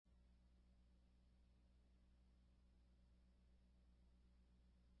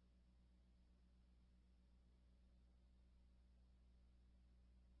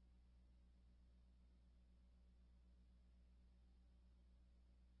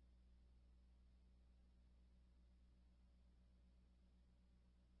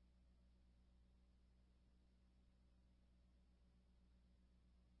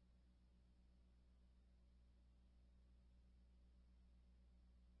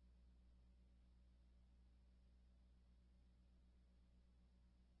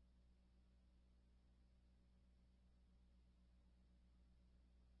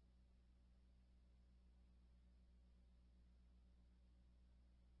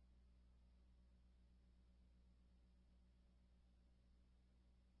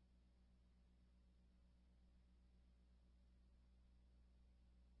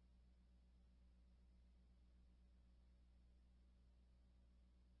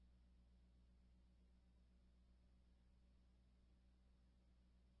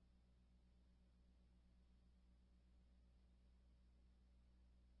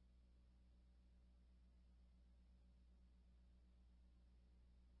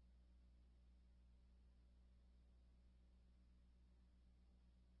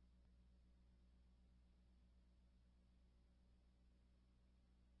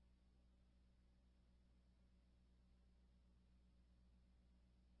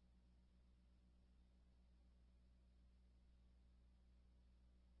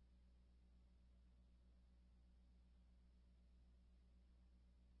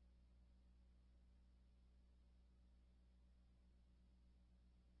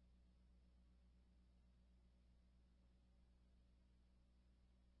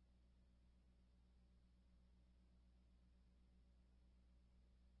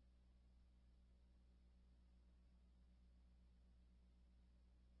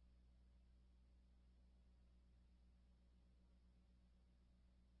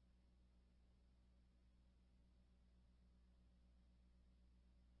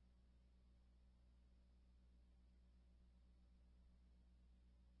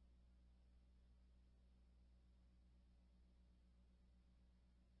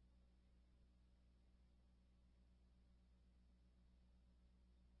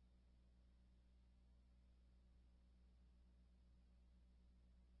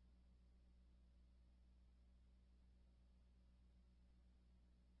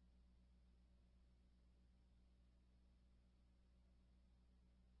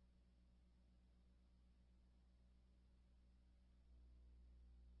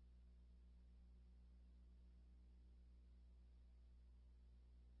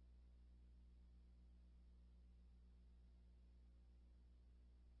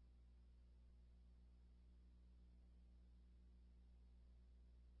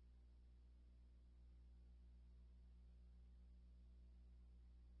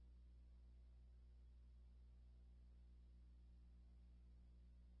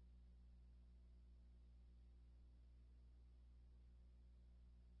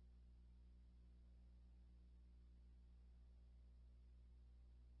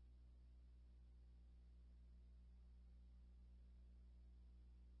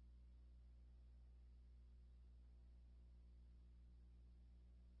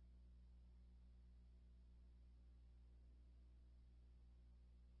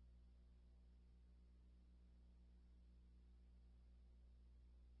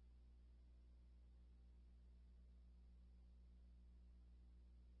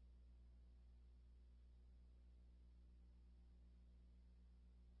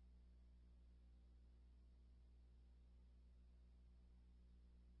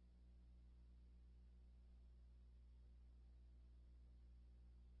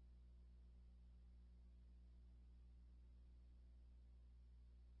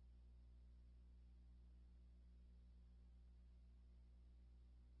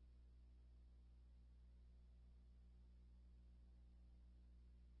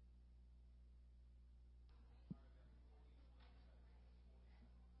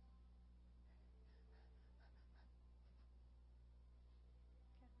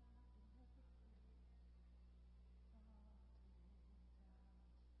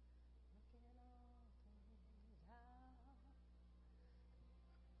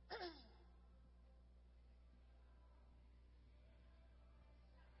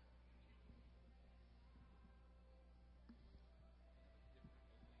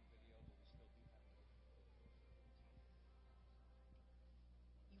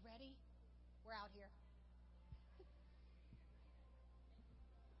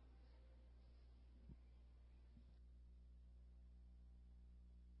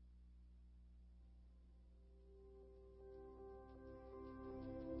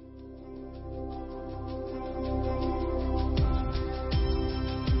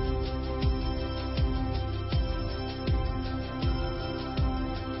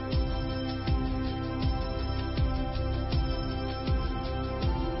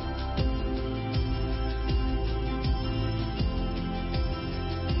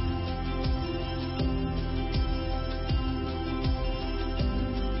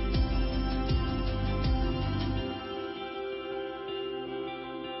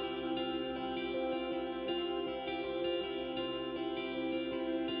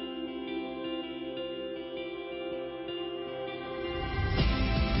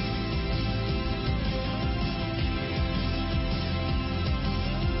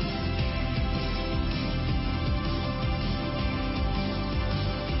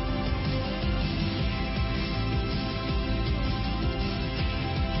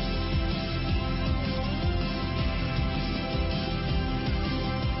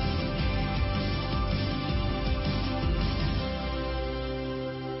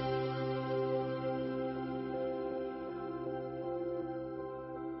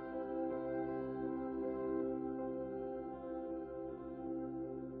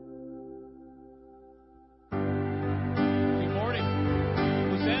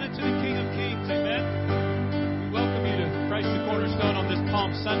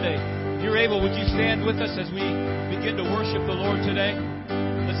Palm Sunday. If you're able, would you stand with us as we begin to worship the Lord today?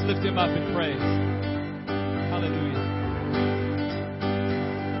 Let's lift Him up in praise. Hallelujah.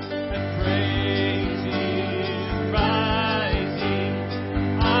 And praise is rising,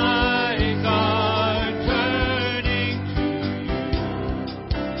 eyes are turning to you.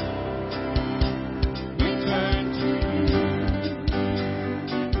 We turn to you.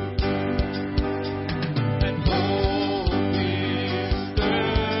 And hope is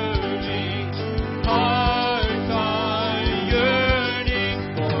stirring, hearts are yearning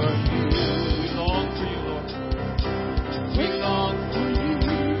for you, Lord.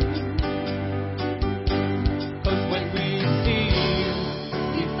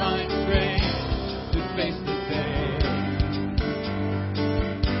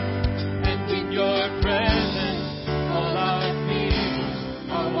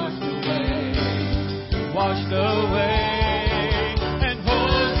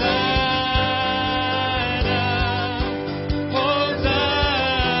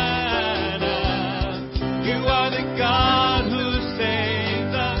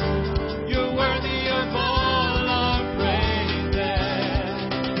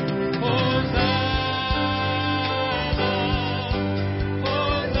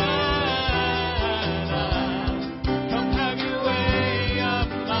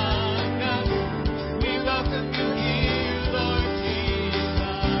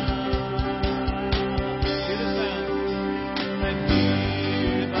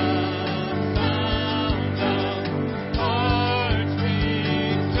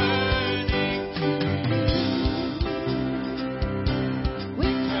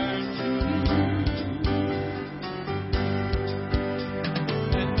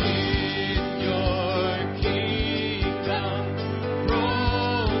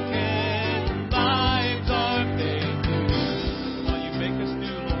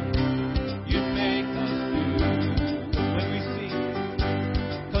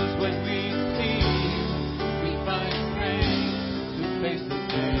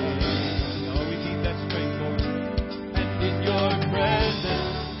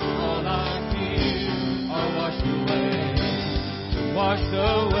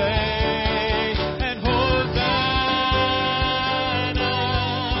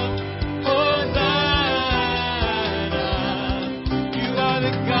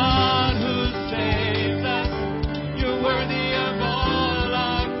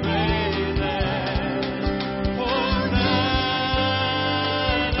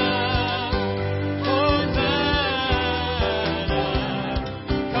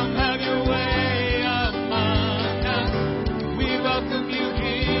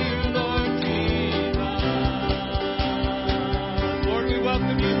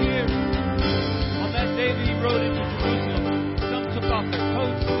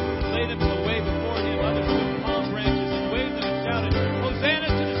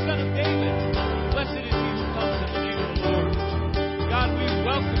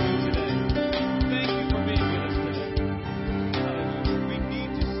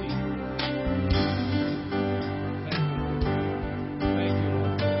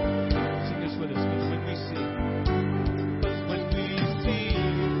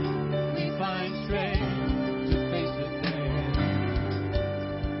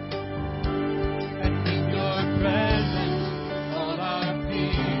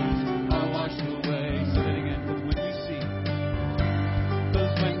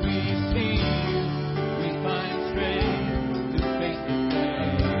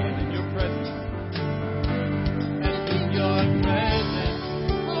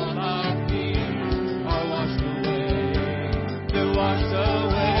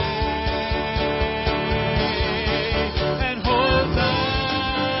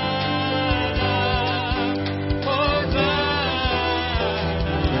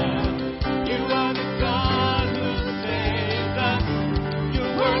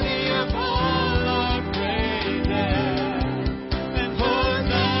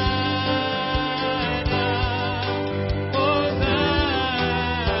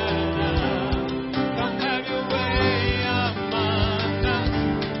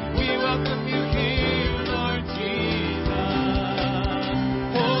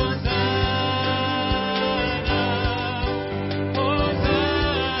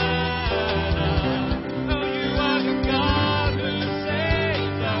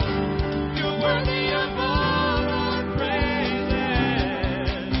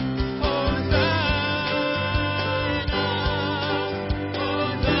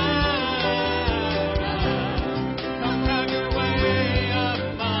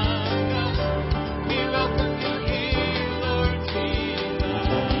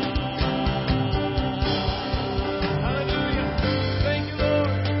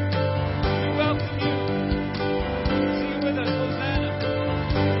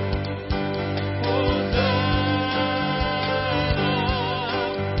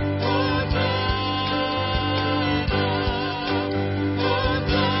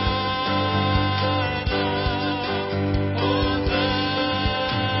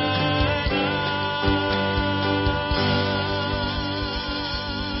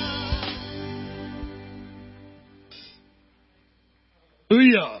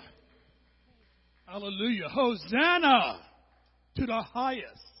 Hallelujah. Hosanna to the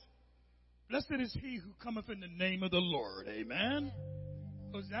highest. Blessed is he who cometh in the name of the Lord. Amen.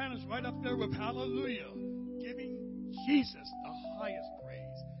 Hosanna's right up there with hallelujah, giving Jesus the highest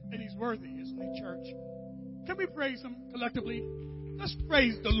praise. And he's worthy, isn't he, church? Can we praise him collectively? Let's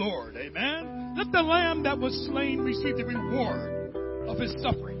praise the Lord. Amen. Let the lamb that was slain receive the reward of his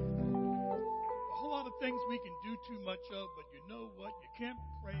suffering. A whole lot of things we can do too much of, but you know what? You can't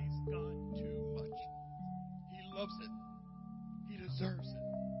praise God too much. He loves it. He deserves it.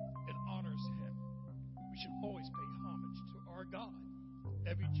 It honors him. We should always pay homage to our God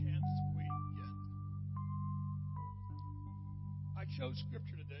every chance we get. I chose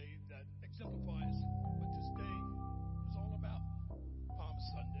scripture today that exemplifies what this day is all about. Palm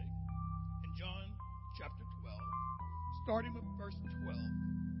Sunday. In John chapter 12, starting with verse 12,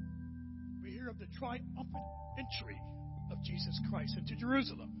 we hear of the triumphant entry of Jesus Christ into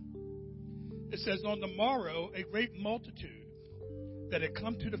Jerusalem. It says, on the morrow, a great multitude that had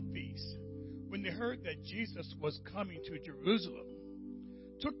come to the feast, when they heard that Jesus was coming to Jerusalem,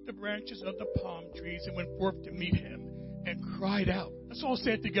 took the branches of the palm trees and went forth to meet him and cried out. Let's all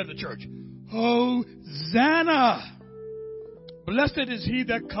say it together, church. Hosanna! Blessed is he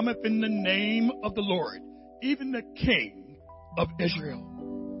that cometh in the name of the Lord, even the King of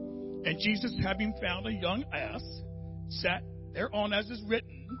Israel. And Jesus, having found a young ass, sat thereon as is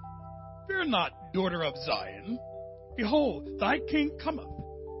written, Fear not, daughter of Zion. Behold, thy king cometh,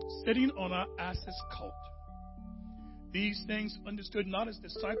 sitting on an ass's colt. These things understood not his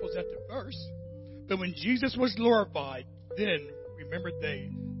disciples at the first, but when Jesus was glorified, then remembered they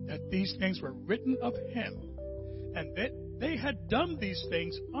that these things were written of him, and that they had done these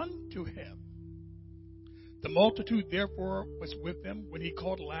things unto him. The multitude therefore was with him when he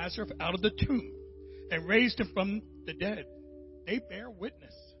called Lazarus out of the tomb and raised him from the dead. They bear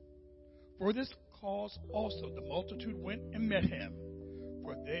witness. For this cause also the multitude went and met him,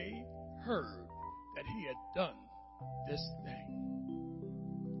 for they heard that he had done this thing.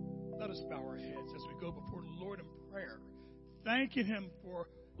 Let us bow our heads as we go before the Lord in prayer, thanking him for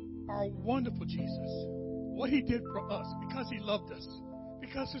our wonderful Jesus, what he did for us, because he loved us,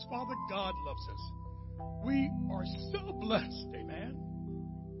 because his Father God loves us. We are so blessed, amen.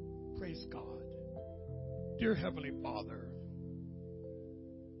 Praise God. Dear Heavenly Father,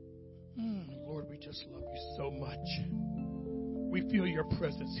 Lord, we just love you so much. We feel your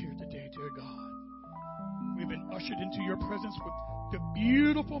presence here today, dear God. We've been ushered into your presence with the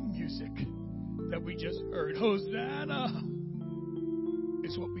beautiful music that we just heard. Hosanna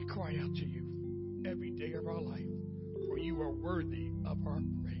is what we cry out to you every day of our life, for you are worthy of our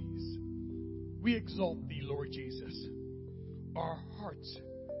praise. We exalt thee, Lord Jesus. Our hearts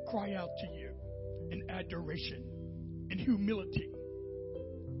cry out to you in adoration, in humility.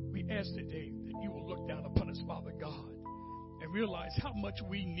 We ask today that you will look down upon us, Father God, and realize how much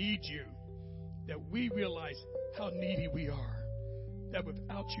we need you, that we realize how needy we are, that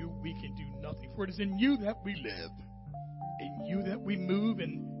without you we can do nothing. For it is in you that we live, in you that we move,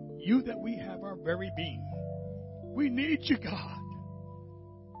 in you that we have our very being. We need you, God,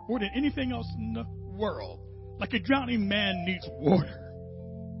 more than anything else in the world. Like a drowning man needs water,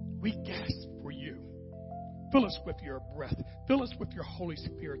 we gasp for you. Fill us with your breath. Fill us with your Holy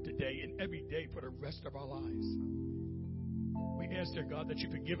Spirit today and every day for the rest of our lives. We ask, dear God, that you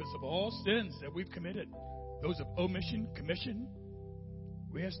forgive us of all sins that we've committed, those of omission, commission.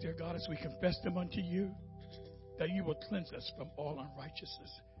 We ask, dear God, as we confess them unto you, that you will cleanse us from all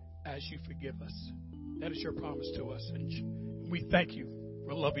unrighteousness as you forgive us. That is your promise to us. And we thank you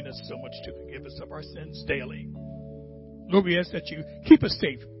for loving us so much to forgive us of our sins daily. Lord, we ask that you keep us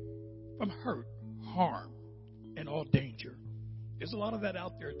safe from hurt, harm, and all danger. There's a lot of that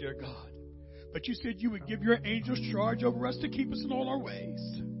out there, dear God. But you said you would give your angels charge over us to keep us in all our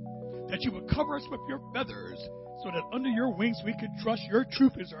ways. That you would cover us with your feathers so that under your wings we could trust. Your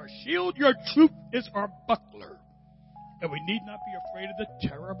truth is our shield. Your truth is our buckler. And we need not be afraid of the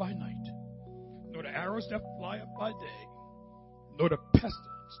terror by night, nor the arrows that fly up by day, nor the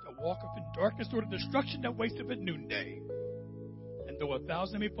pestilence that walketh in darkness, nor the destruction that wasteth at noonday. And though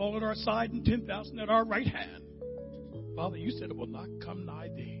 1,000 may fall at our side and 10,000 at our right hand, Father, you said it will not come nigh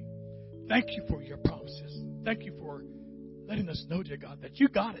thee. Thank you for your promises. Thank you for letting us know, dear God, that you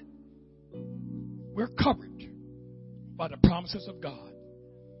got it. We're covered by the promises of God.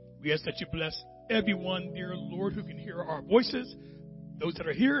 We ask that you bless everyone, dear Lord, who can hear our voices, those that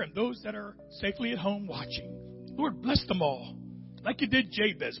are here and those that are safely at home watching. Lord, bless them all. Like you did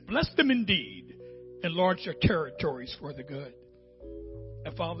Jabez, bless them indeed. Enlarge their territories for the good.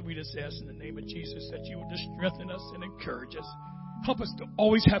 And Father, we just ask in the name of Jesus that you will just strengthen us and encourage us. Help us to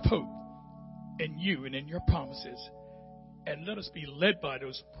always have hope in you and in your promises. And let us be led by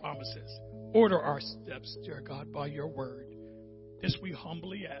those promises. Order our steps, dear God, by your word. This we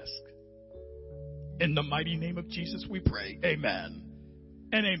humbly ask. In the mighty name of Jesus we pray. Amen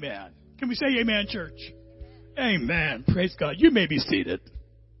and amen. Can we say amen, church? Amen. Praise God. You may be seated.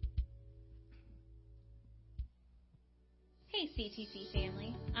 Hey CTC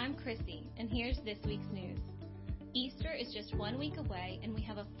family, I'm Chrissy, and here's this week's news. Easter is just 1 week away, and we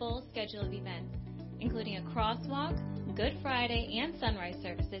have a full schedule of events, including a crosswalk, Good Friday, and sunrise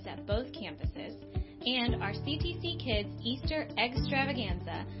services at both campuses, and our CTC Kids Easter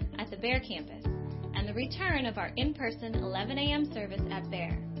Extravaganza at the Bear campus, and the return of our in-person 11 a.m. service at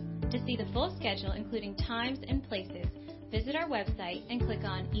Bear. To see the full schedule, including times and places, visit our website and click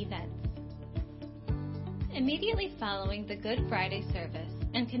on Events. Immediately following the Good Friday service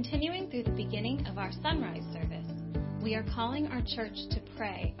and continuing through the beginning of our sunrise service, we are calling our church to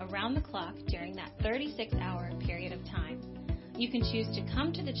pray around the clock during that 36-hour period of time. You can choose to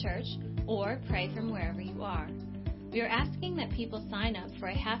come to the church or pray from wherever you are. We are asking that people sign up for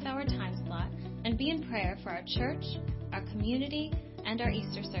a half-hour time slot and be in prayer for our church, our community, and our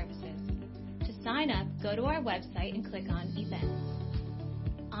Easter services. To sign up, go to our website and click on Events.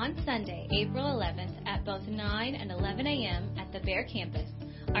 On Sunday, April 11th, at both 9 and 11 a.m. at the Bear campus,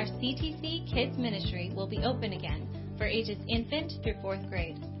 our CTC Kids Ministry will be open again for ages infant through 4th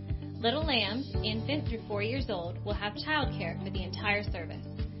grade. Little Lambs, infant through 4 years old, will have childcare for the entire service.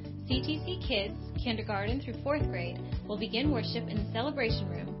 CTC Kids, kindergarten through 4th grade, will begin worship in the celebration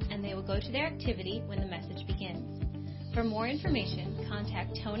room, and they will go to their activity when the message begins. For more information,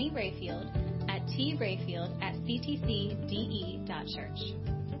 contact Tony Rayfield at trayfield@ctcde.church.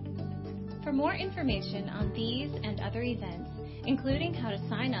 For more information on these and other events, including how to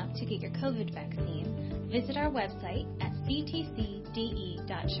sign up to get your COVID vaccine, visit our website at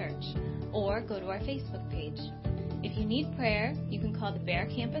ctcde.church or go to our Facebook page. If you need prayer, you can call the Bear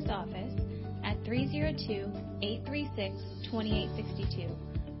Campus office at 302-836-2862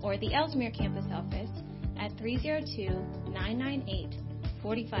 or the Ellesmere Campus office at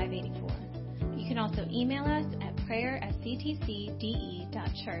 302-998-4584. You can also email us at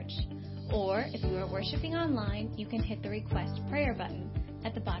prayer@ctcde.church. Or, if you are worshiping online, you can hit the Request Prayer button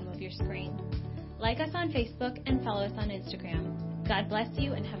at the bottom of your screen. Like us on Facebook and follow us on Instagram. God bless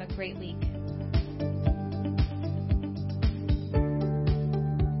you and have a great week.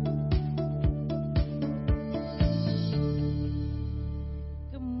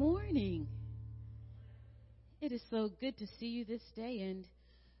 Good morning. It is so good to see you this day, and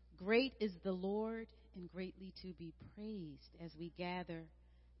great is the Lord and greatly to be praised as we gather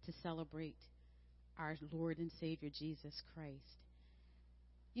to celebrate our Lord and Savior Jesus Christ.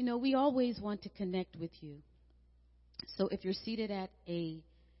 You know, we always want to connect with you. So if you're seated at a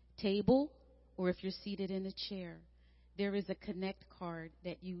table or if you're seated in a chair, there is a connect card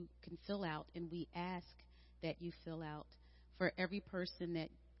that you can fill out, and we ask that you fill out for every person that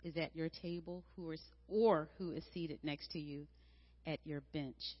is at your table who is seated next to you at your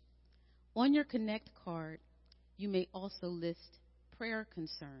bench. On your connect card, you may also list prayer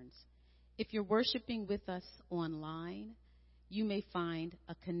concerns. If you're worshiping with us online, you may find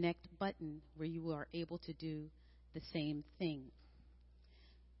a connect button where you are able to do the same thing.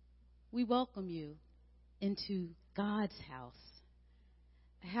 We welcome you into God's house,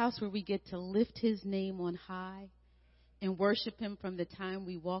 a house where we get to lift his name on high and worship him from the time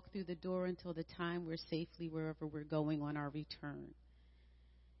we walk through the door until the time we're safely wherever we're going on our return.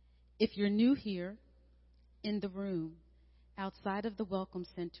 If you're new here in the room, outside of the Welcome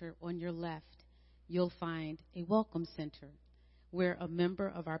Center on your left, you'll find a Welcome Center where a member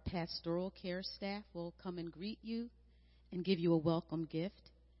of our pastoral care staff will come and greet you and give you a welcome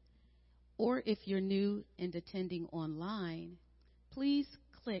gift. Or if you're new and attending online, please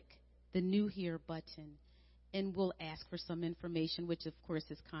click the New Here button and we'll ask for some information, which of course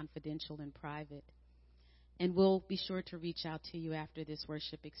is confidential and private. And we'll be sure to reach out to you after this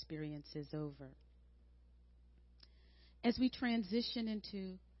worship experience is over. As we transition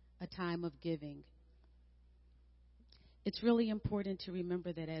into a time of giving, it's really important to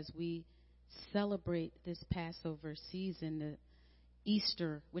remember that as we celebrate this Passover season, the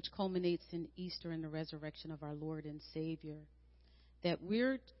Easter, which culminates in Easter and the resurrection of our Lord and Savior, that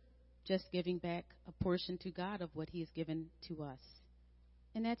we're just giving back a portion to God of what he has given to us.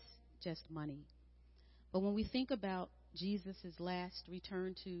 And that's just money. But when we think about Jesus' last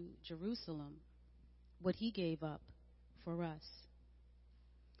return to Jerusalem, what he gave up for us.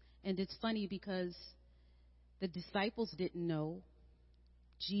 And it's funny because the disciples didn't know,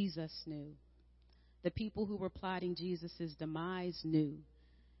 Jesus knew. The people who were plotting Jesus' demise knew.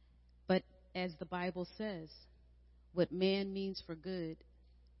 But as the Bible says, what man means for good,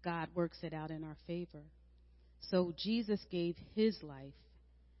 God works it out in our favor. So Jesus gave his life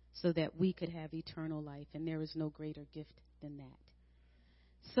so that we could have eternal life, and there is no greater gift than that.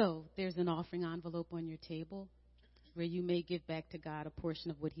 So there's an offering envelope on your table where you may give back to God a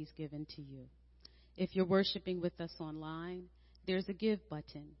portion of what he's given to you. If you're worshiping with us online, there's a give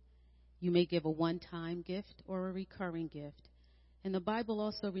button. You may give a one-time gift or a recurring gift. And the Bible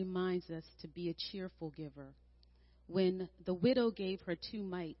also reminds us to be a cheerful giver. When the widow gave her 2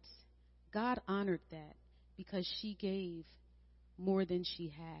 mites, God honored that because she gave more than she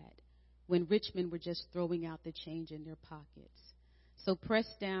had, when rich men were just throwing out the change in their pockets. So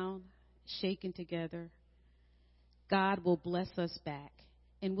pressed down, shaken together, God will bless us back,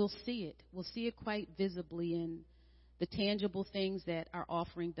 and we'll see it. We'll see it quite visibly in the tangible things that our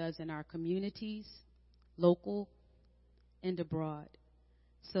offering does in our communities, local and abroad.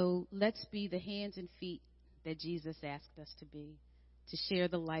 So let's be the hands and feet that Jesus asked us to be, to share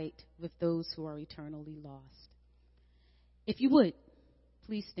the light with those who are eternally lost. If you would,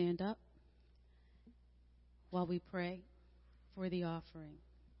 please stand up while we pray for the offering.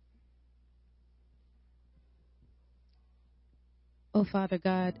 Oh, Father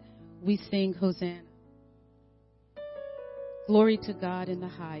God, we sing Hosanna. Glory to God in the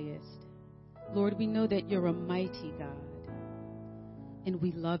highest. Lord, we know that you're a mighty God, and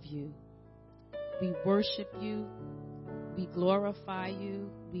we love you. We worship you. We glorify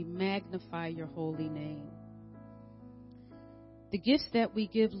you. We magnify your holy name. The gifts that we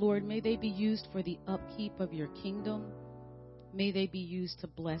give, Lord, may they be used for the upkeep of your kingdom. May they be used to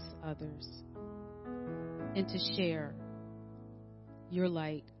bless others and to share your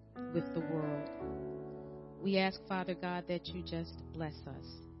light with the world. We ask, Father God, that you just bless us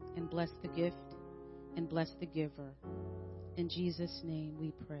and bless the gift and bless the giver. In Jesus' name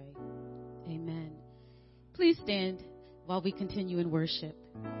we pray. Amen. Please stand while we continue in worship.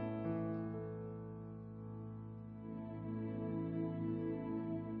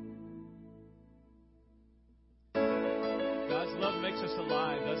 God's love makes us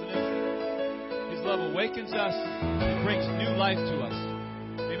alive, doesn't it? His love awakens us and brings new life to us.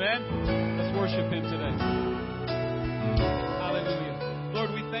 Amen? Let's worship him today. Hallelujah.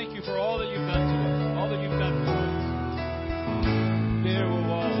 Lord, we thank you for all that you've done to us, all that you've done for us. There were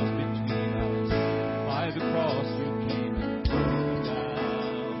walls between us. By the cross you came and broke them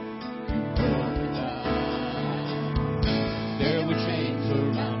down. You broke them down. There were chains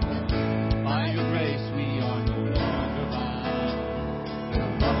around us. By your grace we are no longer bound. No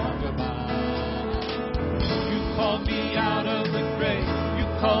longer bound. You called me out of the grave. You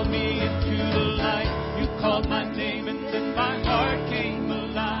called me into the light. You called my name and then my heart came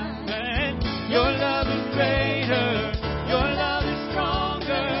alive. And your love is greater. Your love is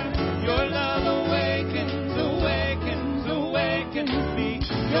stronger. Your love awakens, awakens, awakens me.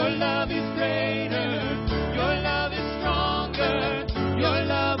 Your love is greater. Your love is stronger. Your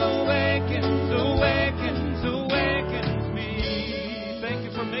love awakens, awakens, awakens me. Thank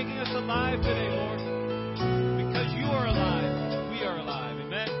you for making us alive today, Lord. Because you are alive, we are alive.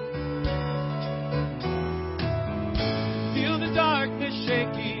 Amen. Feel the darkness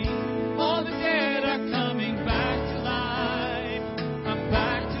shaking. All the dead are coming back to life. I'm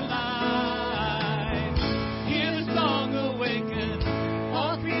back to life. Hear the song awaken.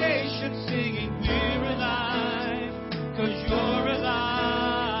 All creation singing, we're alive. 'Cause you're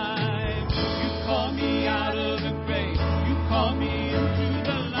alive. You call me out of the grave. You call me into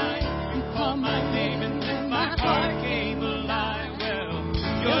the light. You call my name and then my heart came alive. Well,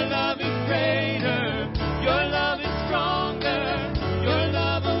 your love is greater. Your love is stronger. Your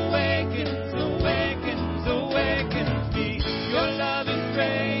love awakens, awakens, awakens me. Your love is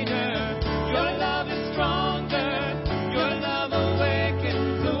greater. Your love is stronger. Your love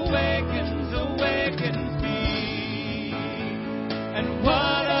awakens, awakens, awakens me. And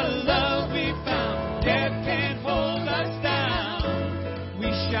what a love we found. Death can't hold us down.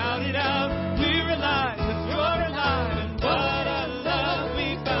 We shout it out. We're alive 'cause you're alive. And what a love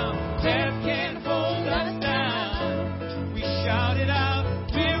we found. Death can't hold us down. We shout it out.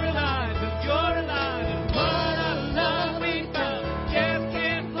 We're alive 'cause you're alive. And what a love we found. Death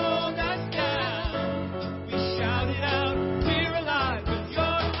can't hold us down. We shout it out. We're alive 'cause you're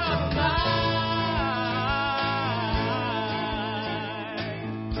alive.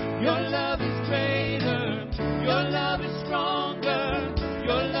 Your love is greater. Your love is stronger.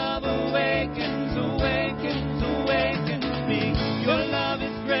 Your love awakens, awakens, awakens me. Your love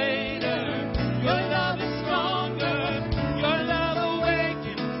is greater. Your love is stronger. Your love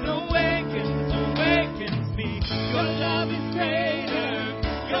awakens, awakens, awakens me. Your love is greater.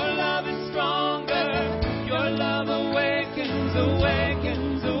 Your love is stronger.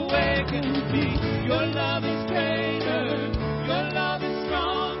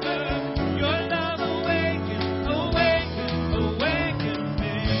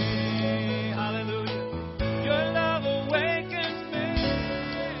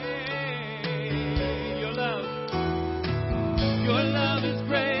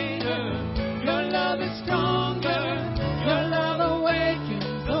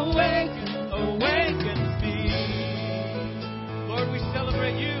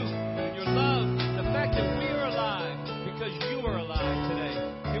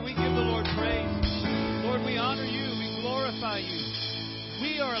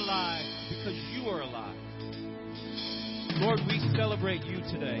 Lord, we celebrate you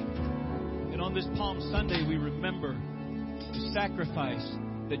today. And on this Palm Sunday, we remember the sacrifice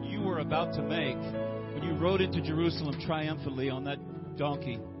that you were about to make when you rode into Jerusalem triumphantly on that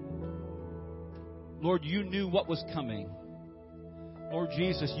donkey. Lord, you knew what was coming. Lord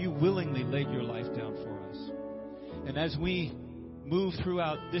Jesus, you willingly laid your life down for us. And as we move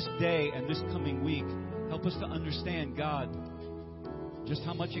throughout this day and this coming week, help us to understand, God, just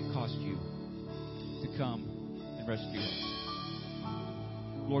how much it cost you to come and rescue us.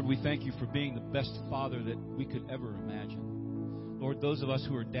 Lord, we thank you for being the best father that we could ever imagine. Lord, those of us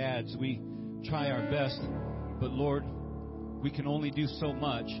who are dads, we try our best, but Lord, we can only do so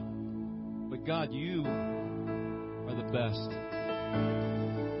much. But God, you are the best.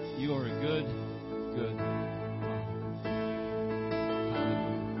 You are a good, good Father.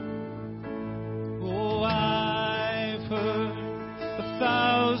 Oh, I've heard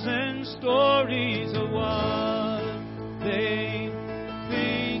 1,000 stories of what they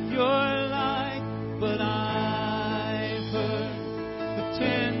think you're like, but I've heard the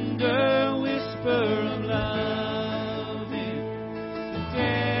tender whisper of love in the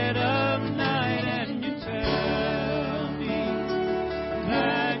dead of night, and you tell me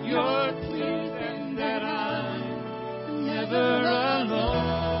that you're pleased and that I'm never alone.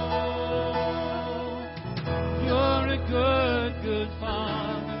 You're a good, good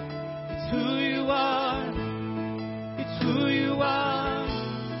Father. It's who you are. It's who you are.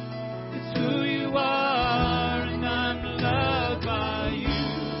 It's who you are, and I'm loved by you.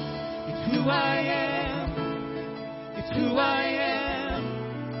 It's who I am. It's who I am.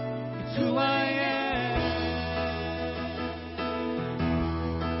 It's who I am.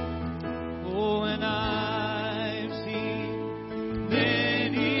 Oh, and I've seen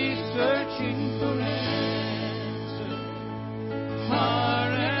many searching for answers, far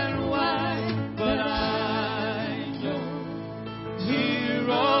and wide, but I know we're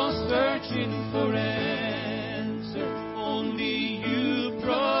all searching for answers. Only you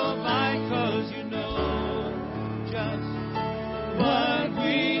provide, 'cause you know just what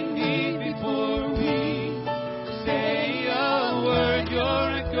we need before we say a word. You're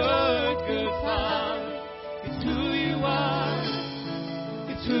a good, good Father. It's who you are.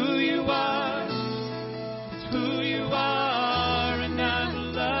 It's who you are. It's who you are, and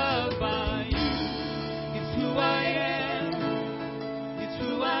I'm loved by you. It's who I am. It's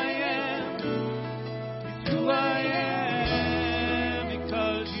who I am. It's who I am,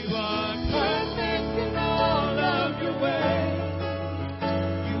 because you are perfect in all of your ways.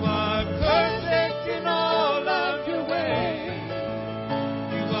 You are perfect in all of your ways.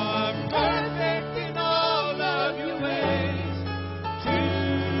 You are perfect in all of your ways to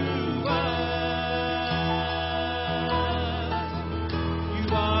us. You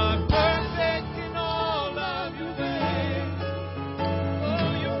are perfect in all of your ways.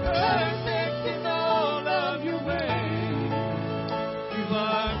 Oh, you're perfect in all of your ways. You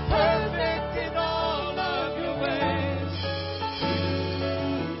are perfect in all of your ways to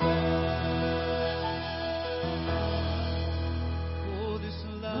us. Oh, this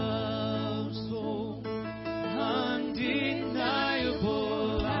love so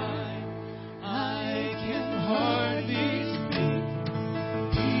undeniable, I can hardly speak.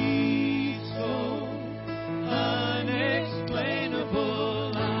 Peace so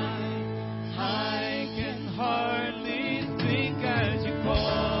unexplainable, I can hardly think as you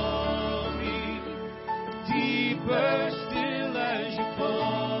call me. Deeper still as you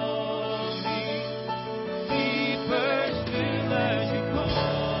call me. Deeper still as you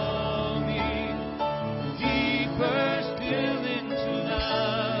call me. Deeper still into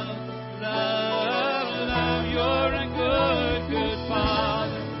love, love, love. You're a good, good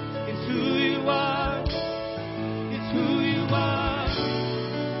Father. It's who you are. It's who you are.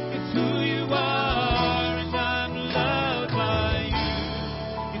 It's who you are, and I'm loved by you.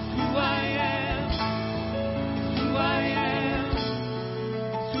 It's who I am. It's who I am.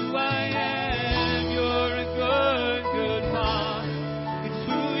 It's who I am. You're a good, good Father. It's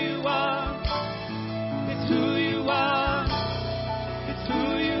who you are. It's who you are. It's who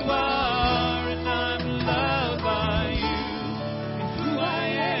you are, and I'm loved by you. It's who I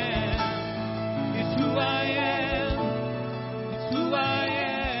am. It's who I am. It's who I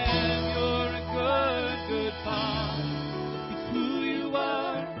am. You're a good, good Father. It's who you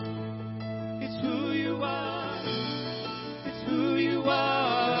are. It's who you are. It's who you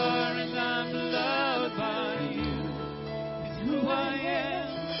are, and I'm loved by you. It's who I am.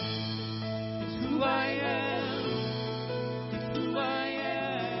 It's who I am. It's who I am.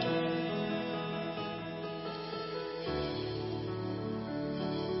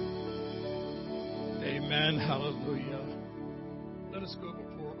 Amen. Hallelujah. Let us go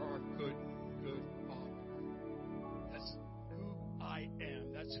before our good Father. That's who I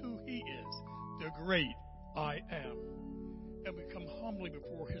am. That's who He is, the great I am. And we come humbly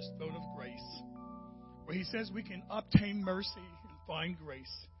before His throne of grace, where He says we can obtain mercy and find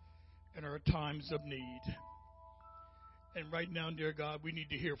grace in our times of need. And right now, dear God, we need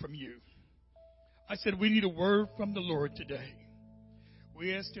to hear from You. I said we need a word from the Lord today.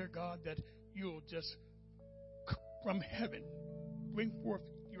 We ask, dear God, that You'll just, from heaven, bring forth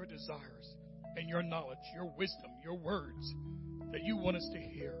Your desires and Your knowledge, Your wisdom, Your words that You want us to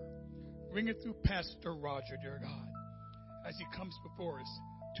hear. Bring it through Pastor Roger, dear God, as he comes before us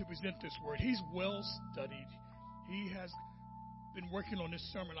to present this word. He's well studied. He has been working on this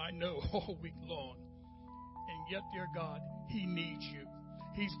sermon, I know, all week long. And yet, dear God, he needs You.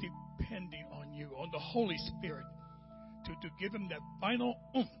 He's depending on You, on the Holy Spirit, to give him that final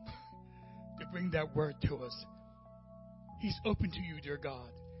oomph to bring that word to us. He's open to You, dear God.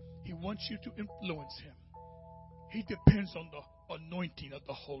 He wants you to influence him. He depends on the anointing of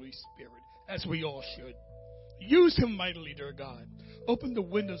the Holy Spirit, as we all should. Use him mightily, dear God. Open the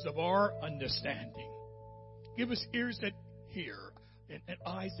windows of our understanding. Give us ears that hear and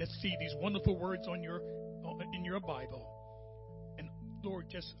eyes that see these wonderful words in Your Bible. And Lord,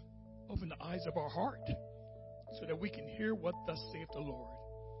 just open the eyes of our heart so that we can hear what thus saith the Lord.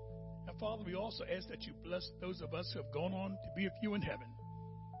 And Father, we also ask that You bless those of us who have gone on to be with You in heaven.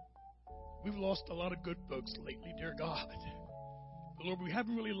 We've lost a lot of good folks lately, dear God. But Lord, we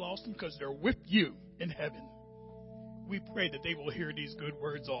haven't really lost them because they're with You in heaven. We pray that they will hear these good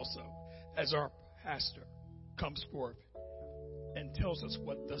words also as our pastor comes forth and tells us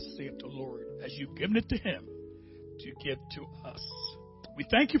what thus saith the Lord, as You've given it to him to give to us. We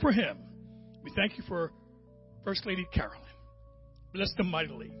thank You for him. We thank You for First Lady Carolyn. Bless them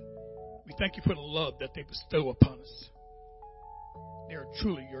mightily. We thank You for the love that they bestow upon us. They are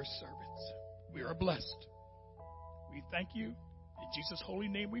truly Your servants. We are blessed. We thank You. In Jesus' holy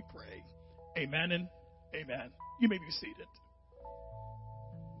name we pray. Amen and amen. You may be seated.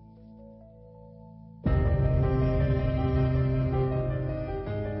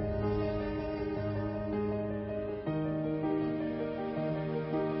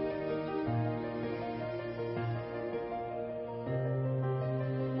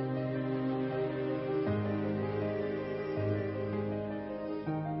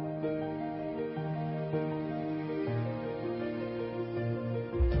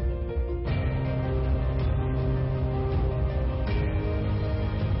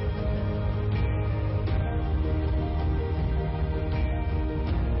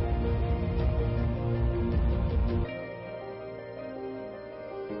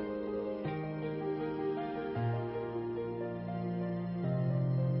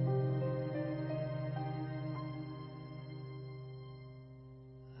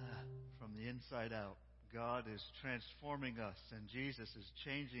 Inside out. God is transforming us, and Jesus is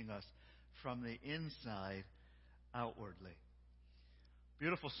changing us from the inside outwardly.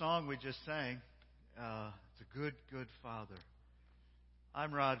 Beautiful song we just sang. It's a good, good Father.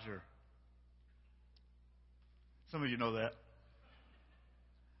 I'm Roger. Some of you know that.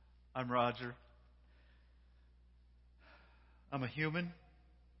 I'm Roger. I'm a human.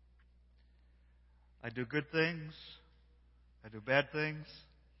 I do good things. I do bad things.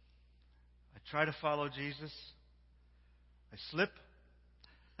 I try to follow Jesus. I slip.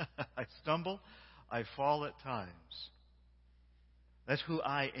 I stumble. I fall at times. That's who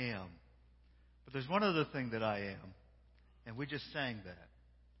I am. But there's one other thing that I am, and we just sang that.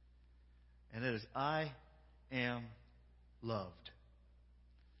 And it is I am loved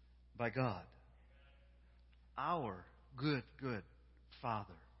by God, our good, good Father.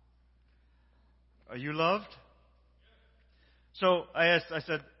 Are you loved? So I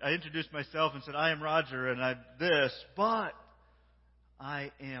introduced myself and said, I am Roger, and I'm this, but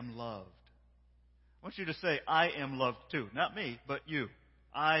I am loved. I want you to say, I am loved too. Not me, but you.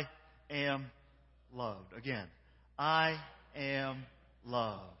 I am loved. Again, I am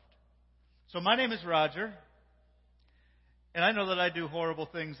loved. So my name is Roger, and I know that I do horrible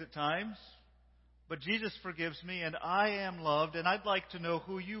things at times, but Jesus forgives me, and I am loved, and I'd like to know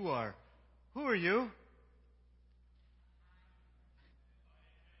who you are. Who are you?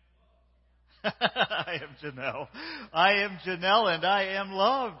 I am Janelle. I am Janelle, and I am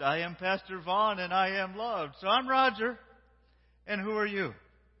loved. I am Pastor Vaughn, and I am loved. So I'm Roger. And who are you?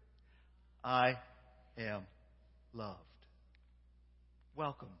 I am loved.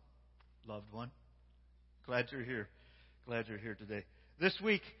 Welcome, loved one. Glad you're here. Glad you're here today. This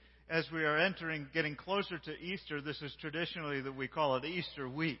week, as we are getting closer to Easter, this is traditionally that we call it Easter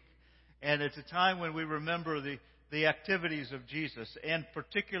week. And it's a time when we remember the the activities of Jesus. And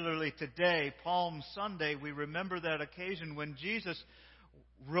particularly today, Palm Sunday, we remember that occasion when Jesus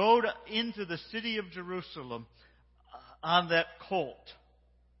rode into the city of Jerusalem on that colt.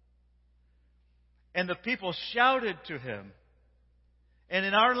 And the people shouted to him. And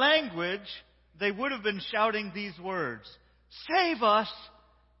in our language, they would have been shouting these words, "Save us!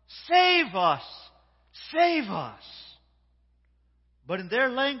 Save us! Save us!" But in their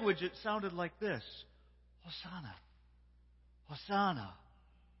language, it sounded like this: Hosanna! Hosanna!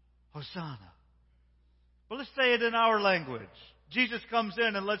 Hosanna! Well, let's say it in our language. Jesus comes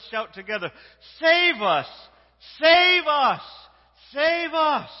in and let's shout together, "Save us! Save us! Save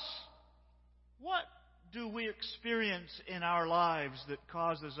us!" What do we experience in our lives that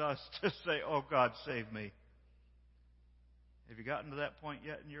causes us to say, "Oh God, save me"? Have you gotten to that point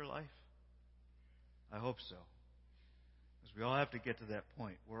yet in your life? I hope so. Because we all have to get to that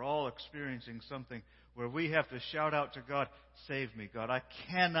point. We're all experiencing something where we have to shout out to God, "Save me, God. I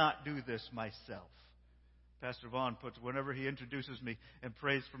cannot do this myself." Pastor Vaughn puts, whenever he introduces me and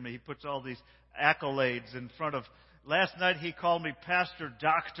prays for me, he puts all these accolades in front of. Last night he called me Pastor,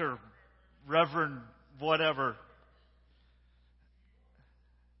 Doctor, Reverend, whatever.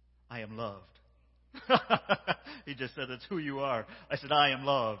 I am loved. He just said, "It's who you are." I said, "I am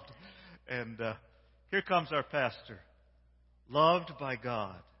loved." And here comes our pastor. Loved by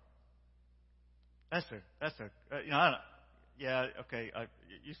God. That's yeah, okay.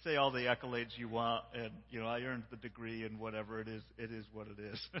 You say all the accolades you want, and I earned the degree and whatever it is what it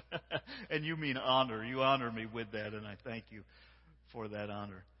is. And you mean honor. You honor me with that, and I thank you for that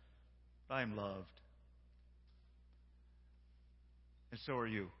honor. I'm loved. And so are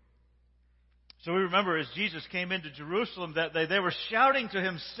you. So we remember as Jesus came into Jerusalem that they were shouting to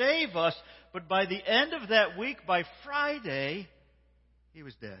him, "Save us." But by the end of that week, by Friday, he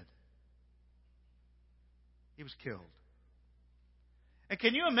was dead. He was killed. And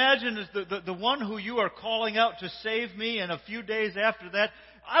can you imagine as the one who you are calling out to save me, and a few days after that,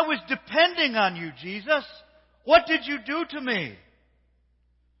 "I was depending on you, Jesus. What did you do to me?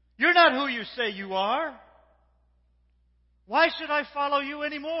 You're not who you say you are. Why should I follow you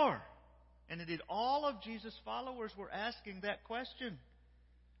anymore?" And indeed, all of Jesus' followers were asking that question.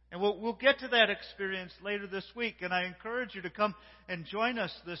 And we'll get to that experience later this week. And I encourage you to come and join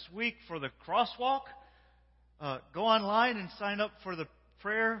us this week for the crosswalk. Go online and sign up for the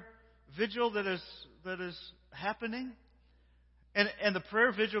prayer vigil that is happening. And the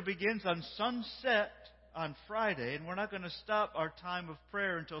prayer vigil begins on sunset on Friday. And we're not going to stop our time of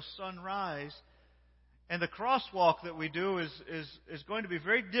prayer until sunrise. And the crosswalk that we do is going to be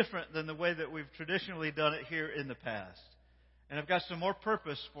very different than the way that we've traditionally done it here in the past. And I've got some more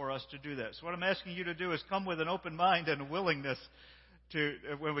purpose for us to do that. So what I'm asking you to do is come with an open mind and a willingness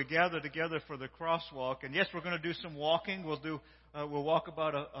to, when we gather together for the crosswalk. And yes, we're going to do some walking. We'll walk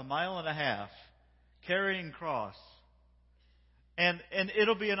about a mile and a half, carrying cross. And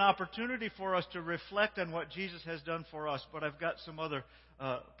it'll be an opportunity for us to reflect on what Jesus has done for us. But I've got some other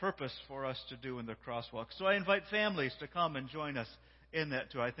purpose for us to do in the crosswalk. So I invite families to come and join us in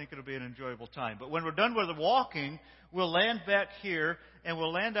that too. I think it'll be an enjoyable time. But when we're done with the walking, we'll land back here and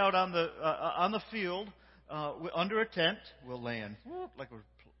we'll land out on the field under a tent. We'll land like we're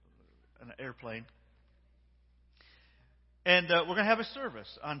an airplane. And we're going to have a service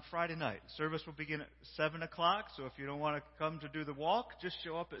on Friday night. Service will begin at 7 o'clock. So if you don't want to come to do the walk, just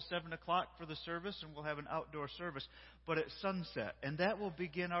show up at 7 o'clock for the service, and we'll have an outdoor service. But at sunset. And that will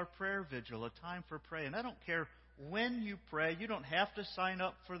begin our prayer vigil, a time for prayer. And I don't care when you pray. You don't have to sign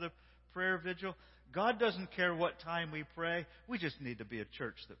up for the prayer vigil. God doesn't care what time we pray. We just need to be a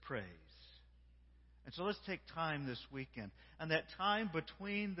church that prays. And so let's take time this weekend. And that time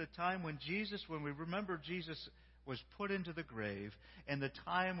between the time when we remember Jesus was put into the grave, and the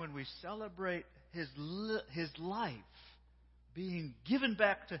time when we celebrate his life being given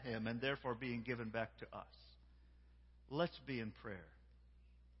back to him and therefore being given back to us. Let's be in prayer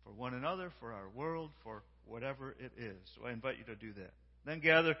for one another, for our world, for whatever it is. So I invite you to do that. Then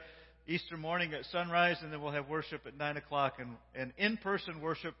gather Easter morning at sunrise, and then we'll have worship at 9 o'clock and in-person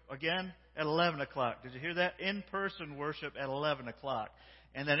worship again at 11 o'clock. Did you hear that? In-person worship at 11 o'clock.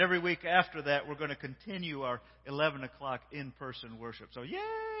 And then every week after that, we're going to continue our 11 o'clock in-person worship. So, yay!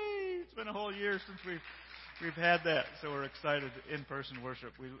 It's been a whole year since we've had that. So we're excited in-person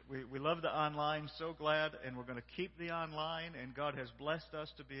worship. We love the online. So glad. And we're going to keep the online. And God has blessed us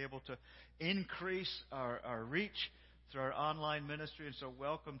to be able to increase our reach through our online ministry. And so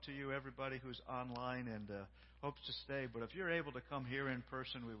welcome to you, everybody who's online and hopes to stay. But if you're able to come here in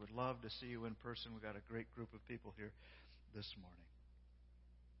person, we would love to see you in person. We've got a great group of people here this morning.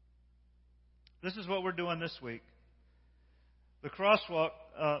 This is what we're doing this week. The crosswalk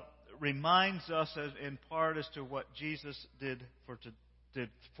reminds us in part as to what Jesus did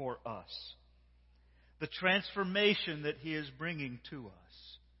for us. The transformation that He is bringing to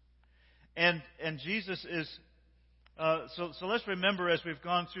us. And Jesus is... So let's remember as we've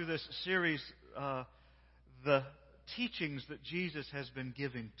gone through this series the teachings that Jesus has been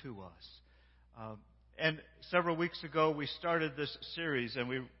giving to us. And several weeks ago we started this series and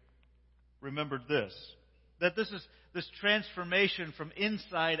we remembered this. That this transformation from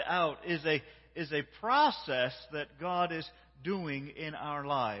inside out is a process that God is doing in our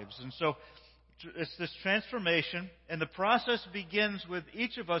lives. And so it's this transformation, and the process begins with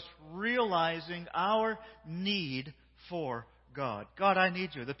each of us realizing our need for God. God, I need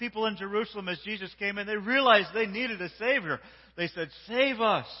you. The people in Jerusalem, as Jesus came in, they realized they needed a Savior. They said, save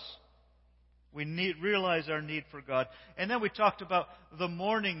us. We realize our need for God. And then we talked about the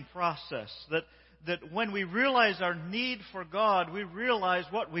mourning process, that when we realize our need for God, we realize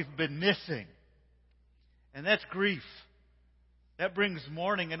what we've been missing. And that's grief. That brings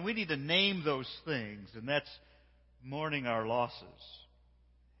mourning, and we need to name those things, and that's mourning our losses.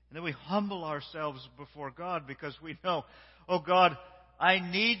 And then we humble ourselves before God because we know, oh God, I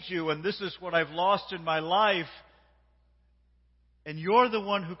need you, and this is what I've lost in my life, and you're the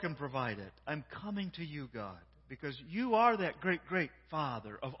one who can provide it. I'm coming to you, God, because you are that great, great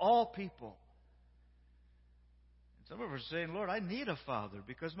Father of all people. And some of us are saying, Lord, I need a father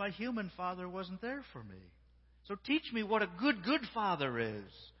because my human father wasn't there for me. So teach me what a good, good Father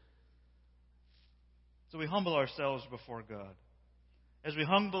is. So we humble ourselves before God. As we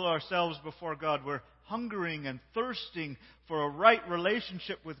humble ourselves before God, we're hungering and thirsting for a right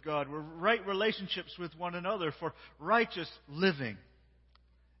relationship with God. We're right relationships with one another for righteous living.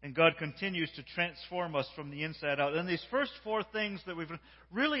 And God continues to transform us from the inside out. And these first four things that we've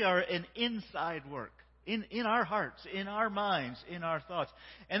really are an inside work. In our hearts, in our minds, in our thoughts.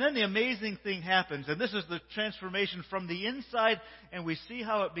 And then the amazing thing happens, and this is the transformation from the inside, and we see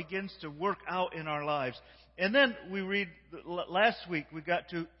how it begins to work out in our lives. And then we read, last week we got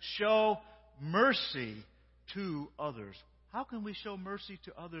to show mercy to others. How can we show mercy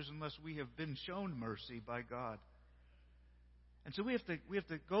to others unless we have been shown mercy by God? And so we have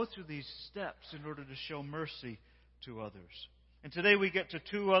to go through these steps in order to show mercy to others. And today we get to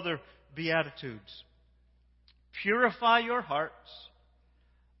two other beatitudes. Purify your hearts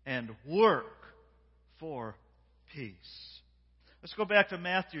and work for peace. Let's go back to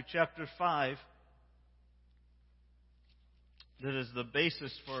Matthew chapter 5. That is the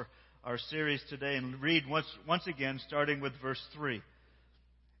basis for our series today. And read once again, starting with verse 3.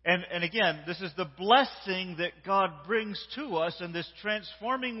 And again, this is the blessing that God brings to us, and this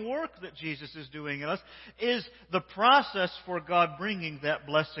transforming work that Jesus is doing in us is the process for God bringing that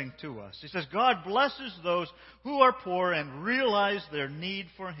blessing to us. He says, God blesses those who are poor and realize their need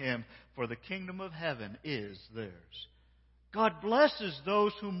for Him, for the kingdom of heaven is theirs. God blesses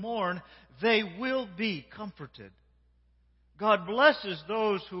those who mourn, they will be comforted. God blesses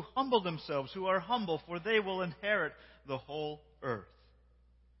those who humble themselves, who are humble, for they will inherit the whole earth.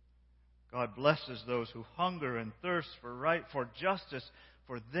 God blesses those who hunger and thirst for justice,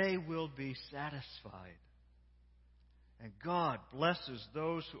 for they will be satisfied. And God blesses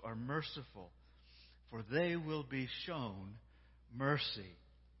those who are merciful, for they will be shown mercy.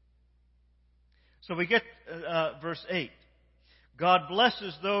 So we get verse 8. God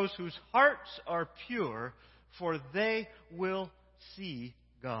blesses those whose hearts are pure, for they will see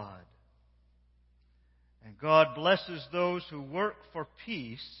God. And God blesses those who work for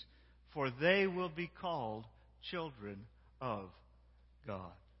peace, for they will be called children of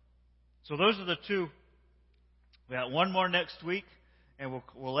God. So those are the two. We got one more next week, and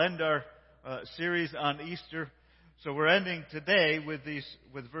we'll end our series on Easter. So we're ending today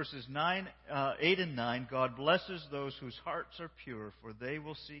with verses 8 and 9. God blesses those whose hearts are pure, for they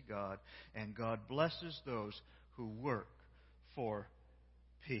will see God. And God blesses those who work for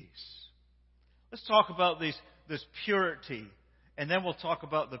peace. Let's talk about this purity. And then we'll talk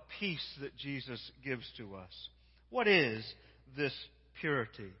about the peace that Jesus gives to us. What is this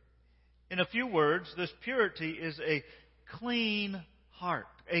purity? In a few words, this purity is a clean heart.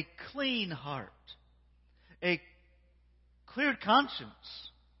 A clean heart. A clear conscience.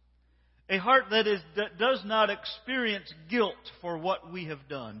 A heart that does not experience guilt for what we have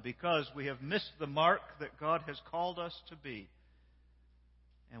done because we have missed the mark that God has called us to be.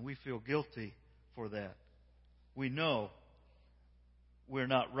 And we feel guilty for that. We know we're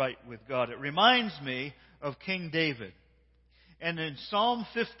not right with God. It reminds me of King David. And in Psalm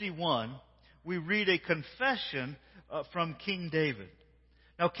 51, we read a confession from King David.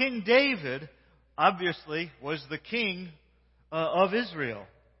 Now, King David, obviously, was the king of Israel.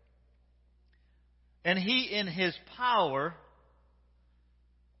 And he, in his power,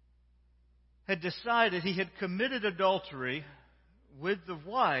 had decided he had committed adultery with the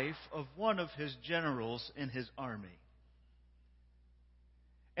wife of one of his generals in his army.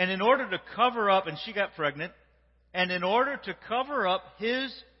 And in order to cover up, and she got pregnant, and in order to cover up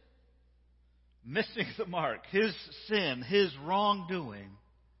his missing the mark, his sin, his wrongdoing,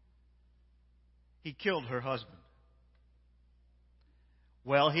 he killed her husband.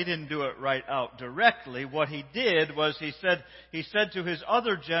 Well, he didn't do it right out directly. What he did was he said to his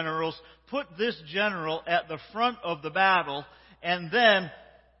other generals, put this general at the front of the battle, and then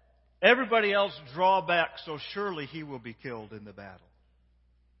everybody else draw back, so surely he will be killed in the battle.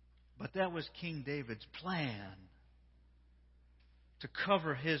 But that was King David's plan, to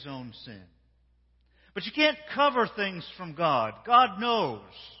cover his own sin. But you can't cover things from God. God knows.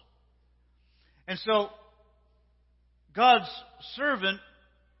 And so, God's servant,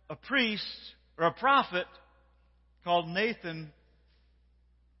 a priest or a prophet called Nathan,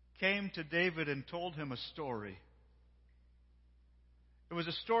 came to David and told him a story. It was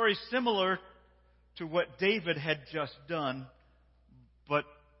a story similar to what David had just done, but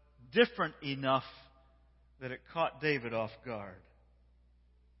different enough that it caught David off guard.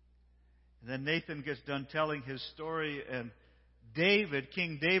 And then Nathan gets done telling his story, and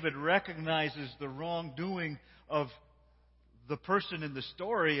King David recognizes the wrongdoing of the person in the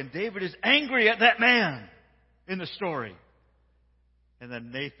story, and David is angry at that man in the story. And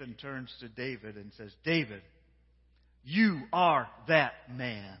then Nathan turns to David and says, David, you are that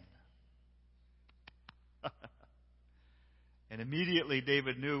man. And immediately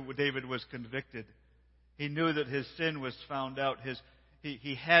David was convicted. He knew that his sin was found out.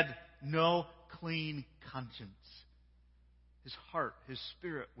 He had no clean conscience. His heart, his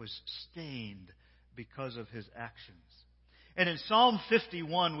spirit was stained because of his actions. And in Psalm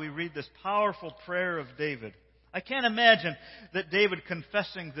 51, we read this powerful prayer of David. I can't imagine that David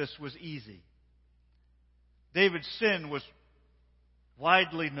confessing this was easy. David's sin was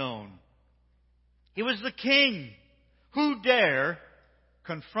widely known. He was the king. Who dare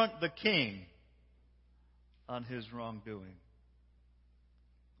confront the king on his wrongdoing?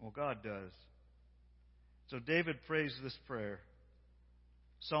 Well, God does. So David prays this prayer.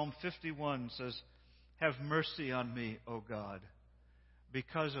 Psalm 51 says, have mercy on me, O God,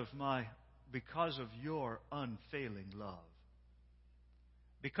 because of your unfailing love.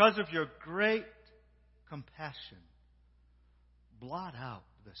 Because of your great compassion, blot out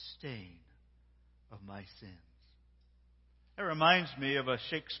the stain of my sins. That reminds me of a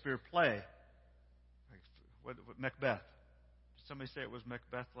Shakespeare play. Macbeth. Did somebody say it was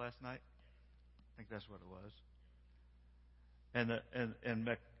Macbeth last night? I think that's what it was. And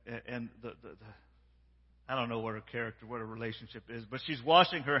the I don't know what her character, what her relationship is, but she's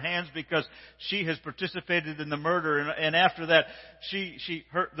washing her hands because she has participated in the murder, and after that,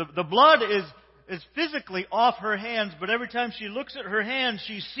 the blood is physically off her hands, but every time she looks at her hands,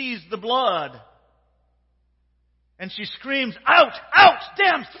 she sees the blood. And she screams, out, out,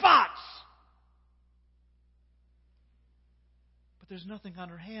 damn spots! But there's nothing on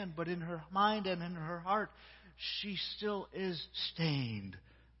her hand, but in her mind and in her heart, she still is stained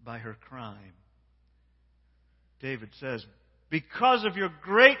by her crime. David says, because of your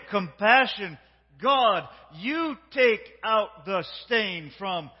great compassion, God, you take out the stain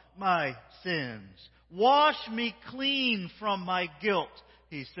from my sins. Wash me clean from my guilt,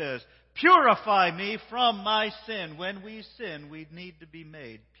 he says. Purify me from my sin. When we sin, we need to be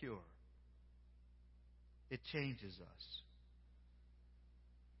made pure. It changes us.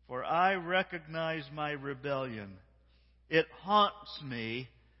 For I recognize my rebellion. It haunts me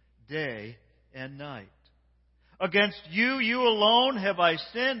day and night. Against you, you alone have I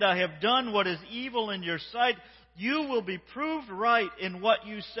sinned. I have done what is evil in your sight. You will be proved right in what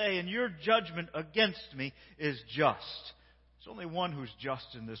you say, and your judgment against me is just. There's only one who's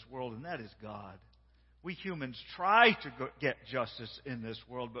just in this world, and that is God. We humans try to get justice in this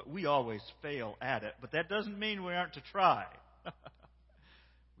world, but we always fail at it. But that doesn't mean we aren't to try.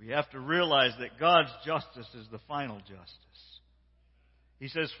 We have to realize that God's justice is the final justice. He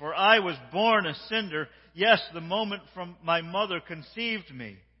says, for I was born a sinner, yes, the moment from my mother conceived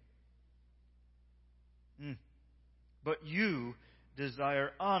me. But you desire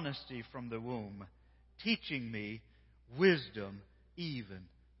honesty from the womb, teaching me wisdom even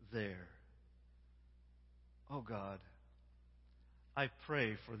there. Oh God, I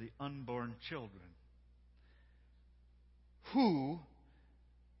pray for the unborn children who,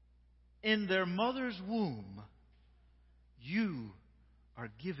 in their mother's womb, you are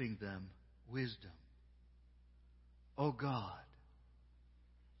giving them wisdom. "Oh God,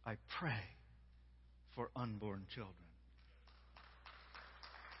 I pray for unborn children."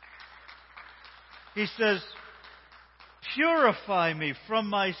 He says, "Purify me from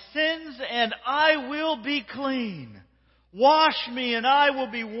my sins, and I will be clean. Wash me, and I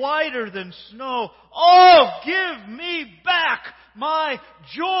will be whiter than snow. Oh, give me back my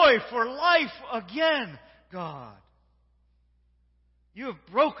joy for life again, God. You have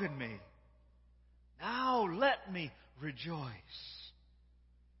broken me. Now let me rejoice."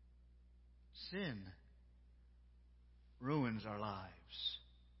 Sin ruins our lives.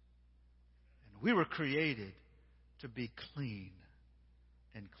 And we were created to be clean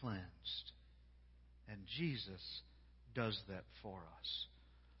and cleansed. And Jesus does that for us.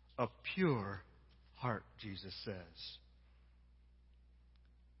 A pure heart, Jesus says.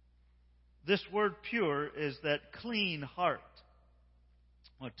 This word pure is that clean heart.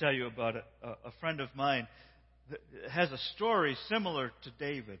 I want to tell you about it. A friend of mine has a story similar to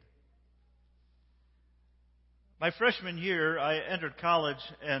David. My freshman year, I entered college,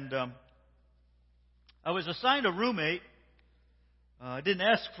 and I was assigned a roommate. I didn't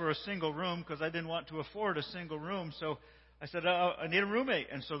ask for a single room because I didn't want to afford a single room. So I said, I need a roommate.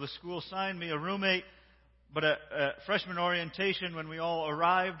 And so the school assigned me a roommate. But at freshman orientation, when we all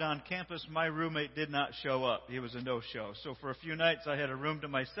arrived on campus, my roommate did not show up. He was a no-show. So for a few nights, I had a room to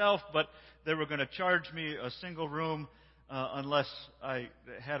myself, but they were going to charge me a single room unless I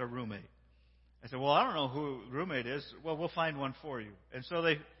had a roommate. I said, well, I don't know who the roommate is. Well, we'll find one for you. And so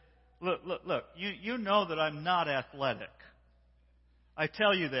they, look, you know that I'm not athletic. I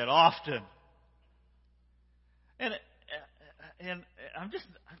tell you that often. And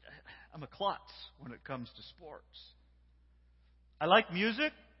I'm a klutz when it comes to sports. I like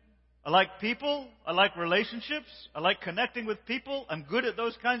music. I like people. I like relationships. I like connecting with people. I'm good at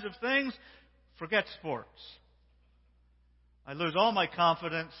those kinds of things. Forget sports. I lose all my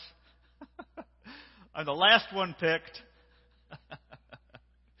confidence. I'm the last one picked.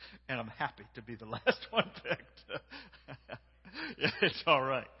 And I'm happy to be the last one picked. It's all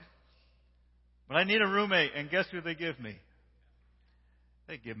right. But I need a roommate, and guess who they give me?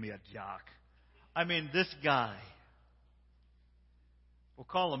 They give me a jock. I mean, this guy. We'll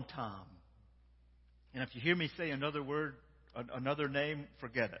call him Tom. And if you hear me say another word, another name,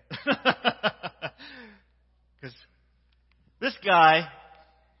 forget it. Because this guy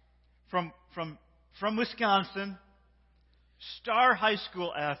from Wisconsin, star high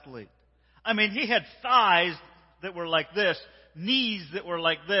school athlete. I mean, he had thighs that were like this, knees that were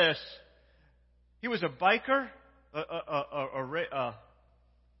like this. He was a biker, a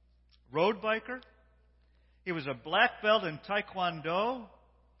road biker. He was a black belt in Taekwondo.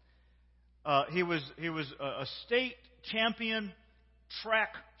 He was a state champion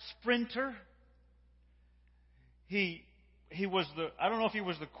track sprinter. He was I don't know if he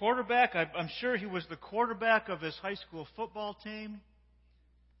was the quarterback. I'm sure he was the quarterback of his high school football team.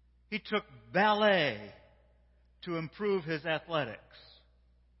 He took ballet to improve his athletics.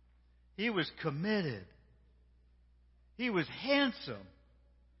 He was committed. He was handsome.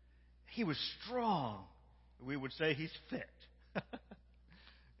 He was strong. We would say he's fit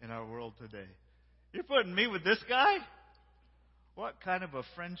in our world today. You're putting me with this guy? What kind of a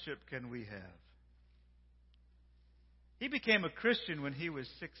friendship can we have? He became a Christian when he was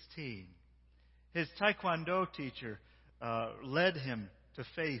 16. His Taekwondo teacher led him to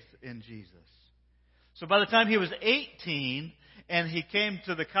faith in Jesus. So by the time he was 18 and he came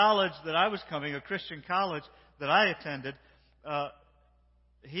to the college that I was coming, a Christian college that I attended,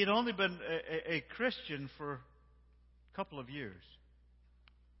 he had only been a Christian for a couple of years.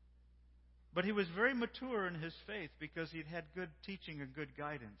 But he was very mature in his faith because he'd had good teaching and good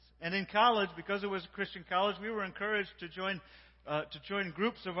guidance. And in college, because it was a Christian college, we were encouraged to join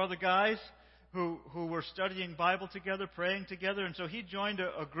groups of other guys who were studying Bible together, praying together. And so he joined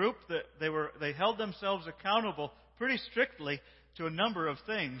a group that they held themselves accountable pretty strictly to a number of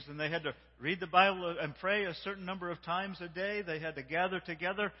things. And they had to read the Bible and pray a certain number of times a day. They had to gather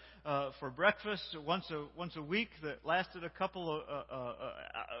together for breakfast once a week that lasted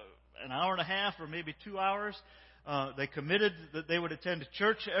an hour and a half or maybe 2 hours. They committed that they would attend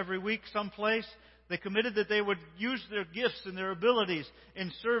church every week someplace. They committed that they would use their gifts and their abilities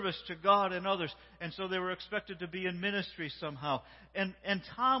in service to God and others. And so they were expected to be in ministry somehow. And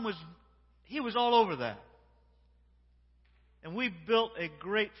Tom was all over that. And we built a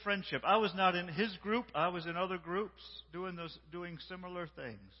great friendship. I was not in his group. I was in other groups doing similar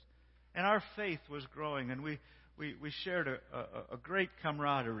things. And our faith was growing, and we shared a great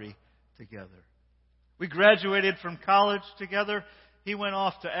camaraderie together. We graduated from college together. He went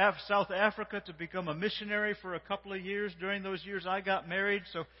off to South Africa to become a missionary for a couple of years. During those years, I got married,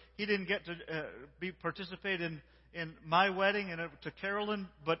 so he didn't get to participate in my wedding and to Carolyn,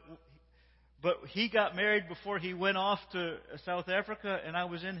 but he got married before he went off to South Africa, and I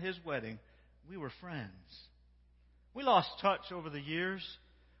was in his wedding. We were friends. We lost touch over the years.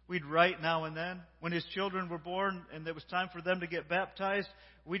 We'd write now and then. When his children were born and it was time for them to get baptized,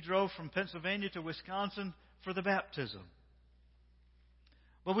 we drove from Pennsylvania to Wisconsin for the baptism.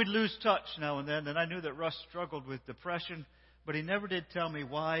 But we'd lose touch now and then, and I knew that Russ struggled with depression, but he never did tell me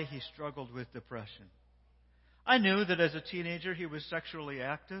why he struggled with depression. I knew that as a teenager he was sexually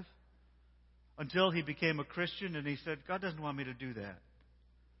active until he became a Christian, and he said, God doesn't want me to do that.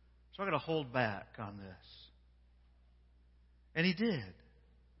 So I'm going to hold back on this. And he did.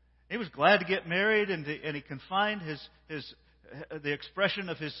 He was glad to get married, and he confined the expression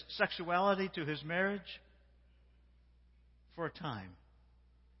of his sexuality to his marriage for a time.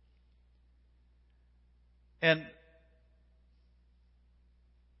 And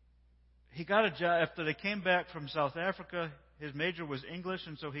he got a job after they came back from South Africa. His major was English,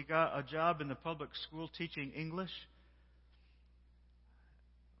 and so he got a job in the public school teaching English.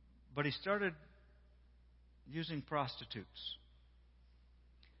 But he started using prostitutes.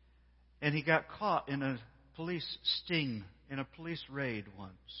 And he got caught in a police sting, in a police raid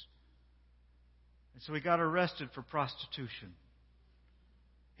once. And so he got arrested for prostitution.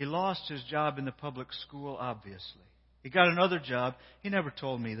 He lost his job in the public school, obviously. He got another job. He never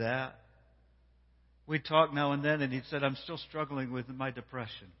told me that. We'd talk now and then, and he'd said, I'm still struggling with my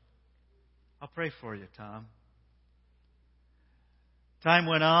depression. I'll pray for you, Tom. Time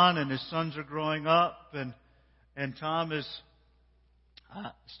went on, and his sons are growing up, and Tom is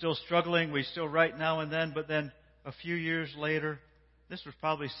still struggling. We still write now and then, but then a few years later, this was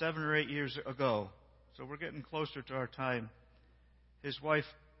probably 7 or 8 years ago, so we're getting closer to our time. His wife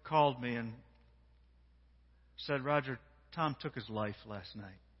called me and said, Roger, Tom took his life last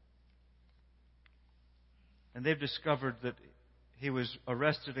night. And they've discovered that he was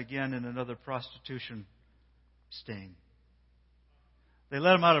arrested again in another prostitution sting. They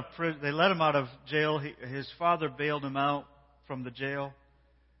let him out of prison. They let him out of jail. His father bailed him out from the jail,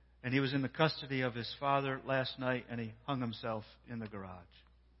 and he was in the custody of his father last night, and he hung himself in the garage.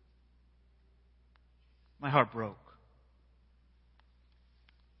 My heart broke.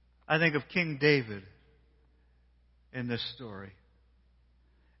 I think of King David in this story.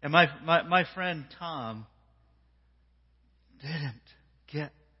 And my friend Tom didn't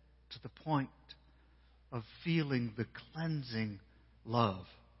get to the point of feeling the cleansing love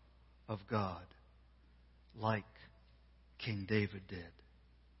of God like King David did.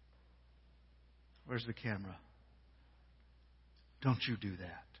 Where's the camera? Don't you do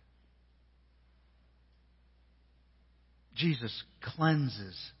that. Jesus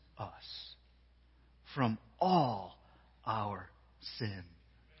cleanses us from all our sin.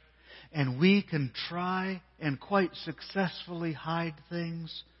 And we can try and quite successfully hide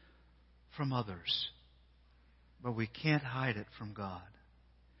things from others. But we can't hide it from God.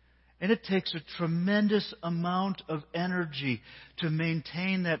 And it takes a tremendous amount of energy to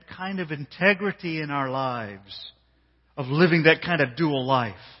maintain that kind of integrity in our lives, of living that kind of dual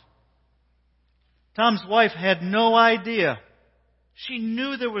life. Tom's wife had no idea. She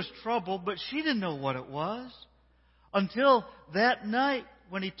knew there was trouble, but she didn't know what it was. Until that night,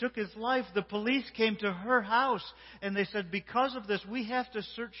 when he took his life, the police came to her house and they said, because of this, we have to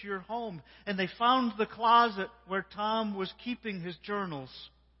search your home. And they found the closet where Tom was keeping his journals.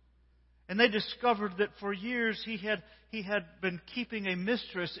 And they discovered that for years he had been keeping a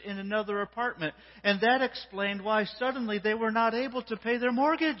mistress in another apartment. And that explained why suddenly they were not able to pay their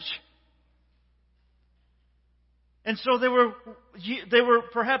mortgage. And so they were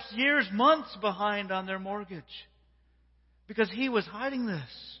perhaps years, months behind on their mortgage. Because he was hiding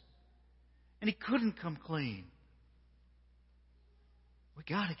this. And he couldn't come clean. We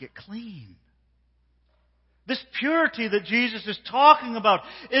got to get clean. This purity that Jesus is talking about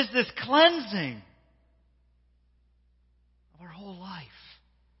is this cleansing of our whole life.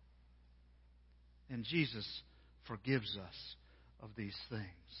 And Jesus forgives us of these things.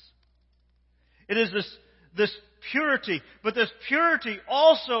 It is this purity, but this purity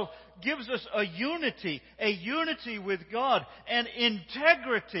also gives us a unity with God, and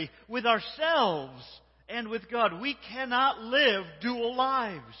integrity with ourselves and with God. We cannot live dual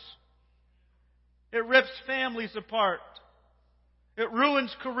lives. It rips families apart. It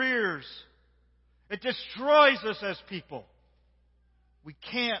ruins careers. It destroys us as people. We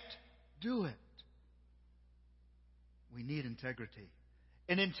can't do it. We need integrity.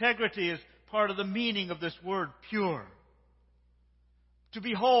 And integrity is part of the meaning of this word, pure. to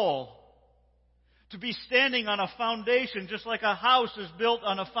be whole, to be standing on a foundation, just like a house is built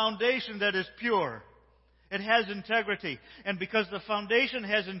on a foundation that is pure. It has integrity. And because the foundation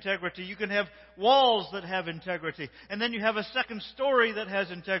has integrity, you can have walls that have integrity. And then you have a second story that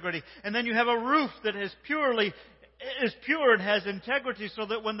has integrity. And then you have a roof that is pure and has integrity, so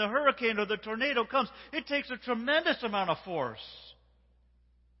that when the hurricane or the tornado comes, it takes a tremendous amount of force.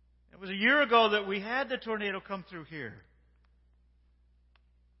 It was a year ago that we had the tornado come through here.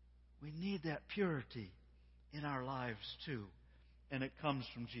 We need that purity in our lives too. And it comes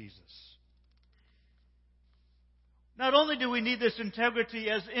from Jesus. Not only do we need this integrity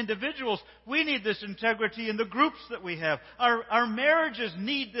as individuals, we need this integrity in the groups that we have. Our marriages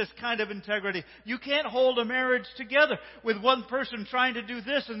need this kind of integrity. You can't hold a marriage together with one person trying to do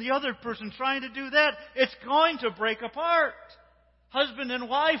this and the other person trying to do that. It's going to break apart. Husband and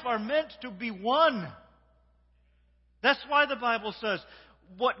wife are meant to be one. That's why the Bible says,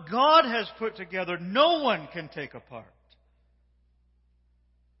 what God has put together, no one can take apart.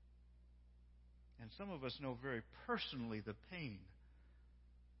 And some of us know very personally the pain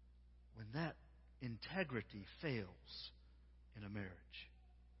when that integrity fails in a marriage.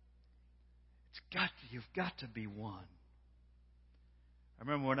 You've got to be one. I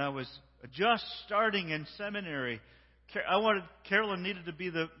remember when I was just starting in seminary, Carolyn needed to be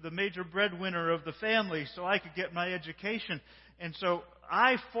the major breadwinner of the family so I could get my education. And so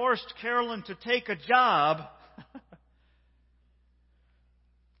I forced Carolyn to take a job.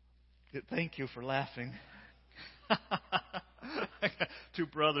 Thank you for laughing. I got two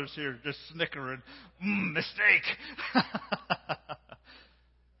brothers here just snickering. Mistake.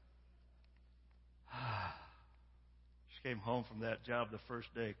 She came home from that job the first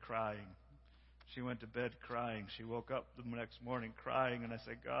day crying. She went to bed crying. She woke up the next morning crying. And I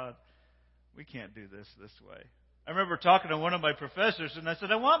said, God, we can't do this way. I remember talking to one of my professors, and I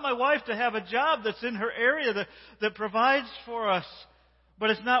said, I want my wife to have a job that's in her area that provides for us,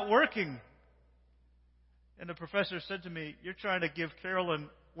 but it's not working. And the professor said to me, you're trying to give Carolyn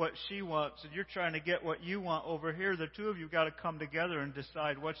what she wants, and you're trying to get what you want over here. The two of you got to come together and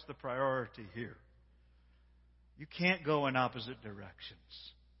decide what's the priority here. You can't go in opposite directions.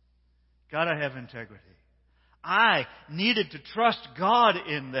 Got to have integrity. I needed to trust God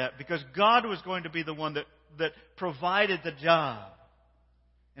in that because God was going to be the one that provided the job.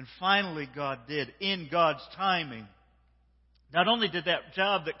 And finally God did, in God's timing. Not only did that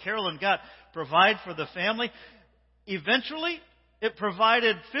job that Carolyn got provide for the family, eventually it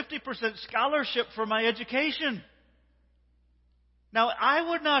provided 50% scholarship for my education. Now, I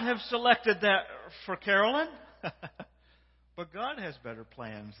would not have selected that for Carolyn, but God has better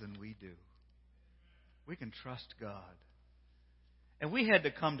plans than we do. We can trust God. And we had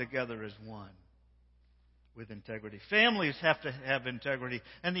to come together as one with integrity. Families have to have integrity.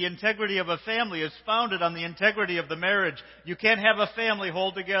 And the integrity of a family is founded on the integrity of the marriage. You can't have a family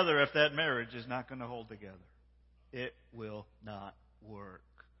hold together if that marriage is not going to hold together. It will not work.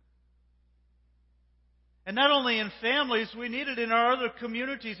 And not only in families, we need it in our other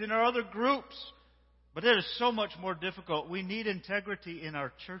communities, in our other groups. But it is so much more difficult. We need integrity in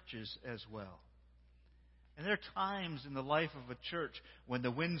our churches as well. And there are times in the life of a church when the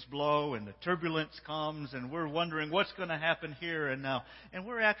winds blow and the turbulence comes and we're wondering what's going to happen here and now. And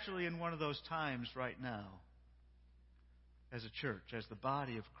we're actually in one of those times right now as a church, as the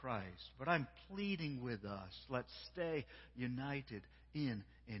body of Christ. But I'm pleading with us, let's stay united in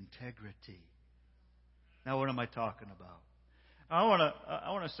integrity. Now, what am I talking about? I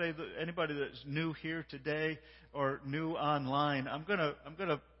want to say that anybody that's new here today or new online, I'm going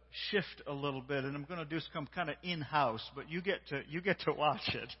to shift a little bit, and I'm going to do some kind of in-house, but you get to watch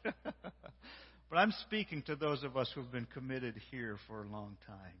it. But I'm speaking to those of us who've been committed here for a long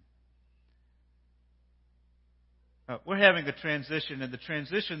time. We're having a transition, and the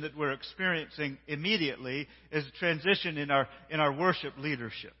transition that we're experiencing immediately is a transition in our worship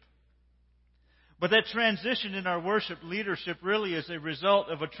leadership. But that transition in our worship leadership really is a result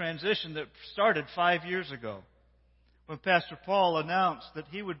of a transition that started 5 years ago, when Pastor Paul announced that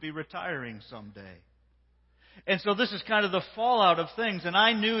he would be retiring someday. And so this is kind of the fallout of things. And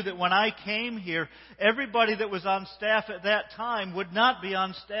I knew that when I came here, everybody that was on staff at that time would not be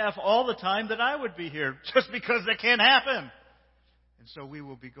on staff all the time that I would be here, just because that can't happen. And so we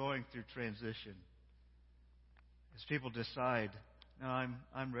will be going through transition as people decide, no,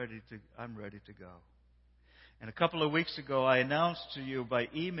 I'm ready to go. And a couple of weeks ago, I announced to you by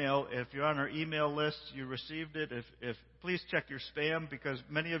email, if you're on our email list, you received it. If please check your spam, because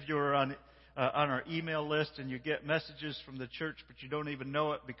many of you are on our email list, and you get messages from the church, but you don't even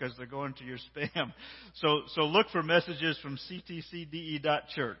know it because they're going to your spam. So look for messages from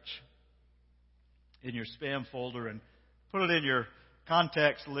ctcde.church in your spam folder and put it in your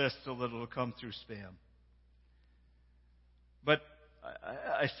contacts list so that it'll come through spam. But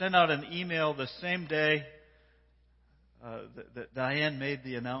I sent out an email the same day that Diane made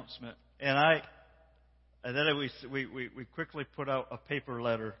the announcement, and then we quickly put out a paper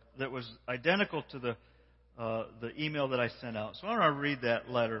letter that was identical to the email that I sent out. So I want to read that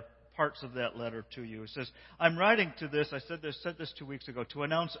letter, parts of that letter to you. It says, "I'm writing to this," I said this 2 weeks ago, "to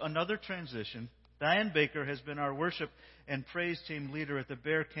announce another transition. Diane Baker has been our worship and praise team leader at the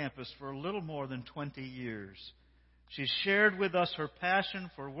Bear campus for a little more than 20 years. She's shared with us her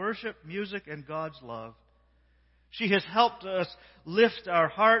passion for worship, music, and God's love. She has helped us lift our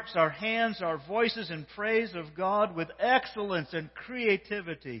hearts, our hands, our voices in praise of God with excellence and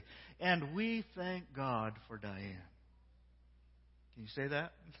creativity. And we thank God for Diane." Can you say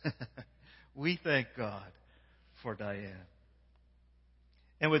that? We thank God for Diane.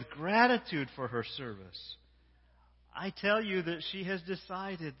 And with gratitude for her service, I tell you that she has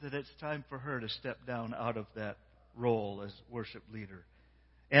decided that it's time for her to step down out of that role as worship leader.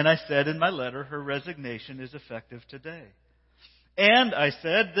 And I said in my letter, her resignation is effective today. And I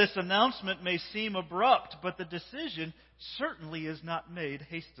said, this announcement may seem abrupt, but the decision certainly is not made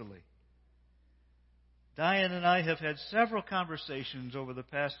hastily. Diane and I have had several conversations over the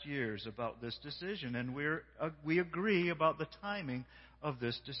past years about this decision, and we agree about the timing of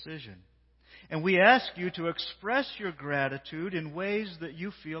this decision. And we ask you to express your gratitude in ways that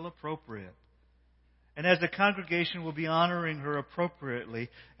you feel appropriate. And as a congregation, we'll be honoring her appropriately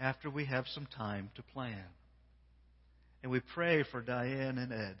after we have some time to plan. And we pray for Diane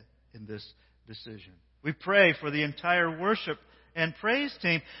and Ed in this decision. We pray for the entire worship and praise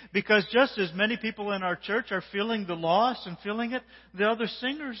team, because just as many people in our church are feeling the loss and feeling it, the other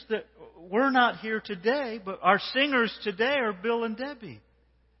singers that were not here today, but our singers today are Bill and Debbie.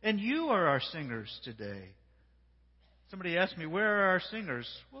 And you are our singers today. Somebody asked me, where are our singers?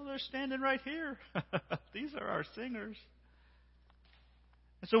 Well, they're standing right here. These are our singers.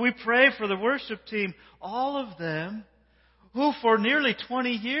 And so we pray for the worship team, all of them, who for nearly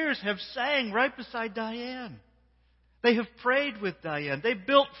 20 years have sang right beside Diane. They have prayed with Diane. They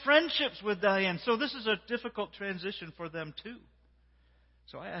built friendships with Diane. So this is a difficult transition for them too.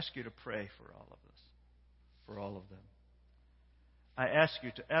 So I ask you to pray for all of this, for all of them. I ask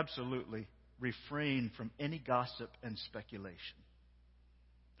you to absolutely refrain from any gossip and speculation.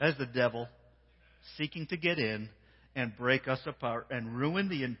 That is the devil seeking to get in and break us apart and ruin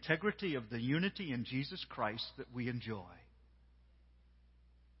the integrity of the unity in Jesus Christ that we enjoy.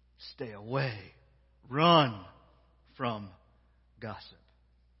 Stay away. Run from gossip.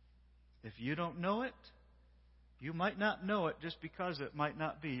 If you don't know it, you might not know it just because it might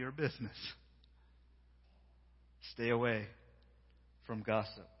not be your business. Stay away from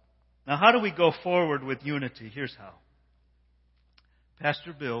gossip. Now, how do we go forward with unity? Here's how.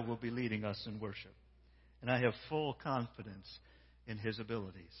 Pastor Bill will be leading us in worship, and I have full confidence in his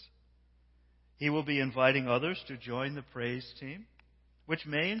abilities. He will be inviting others to join the praise team, which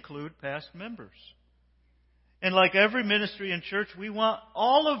may include past members. And like every ministry in church, we want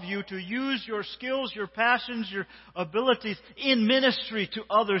all of you to use your skills, your passions, your abilities in ministry to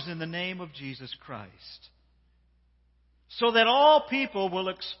others in the name of Jesus Christ, so that all people will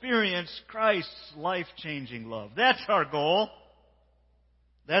experience Christ's life-changing love. That's our goal.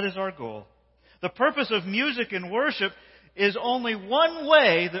 That is our goal. The purpose of music and worship is only one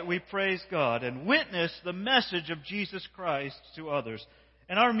way that we praise God and witness the message of Jesus Christ to others.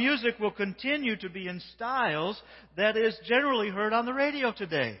 And our music will continue to be in styles that is generally heard on the radio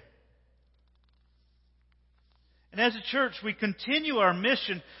today. And as a church, we continue our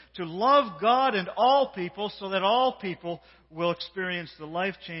mission to love God and all people so that all people will experience the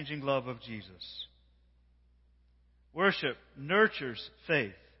life-changing love of Jesus. Worship nurtures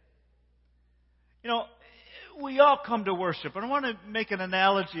faith. You know, we all come to worship, and I want to make an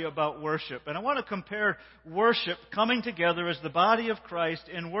analogy about worship. And I want to compare worship, coming together as the body of Christ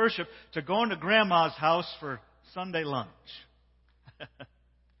in worship, to going to Grandma's house for Sunday lunch.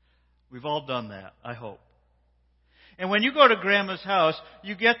 We've all done that, I hope. And when you go to Grandma's house,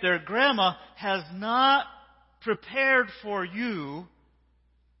 you get there, Grandma has not prepared for you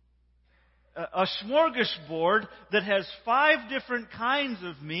a smorgasbord that has 5 different kinds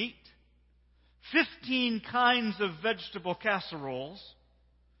of meat, 15 kinds of vegetable casseroles,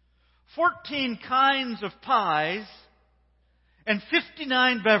 14 kinds of pies, and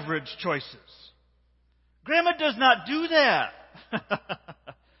 59 beverage choices. Grandma does not do that.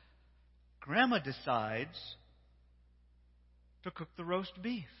 Grandma decides to cook the roast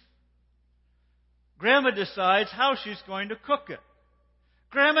beef. Grandma decides how she's going to cook it.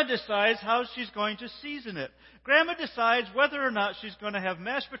 Grandma decides how she's going to season it. Grandma decides whether or not she's going to have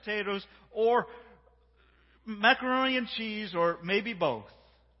mashed potatoes or macaroni and cheese or maybe both.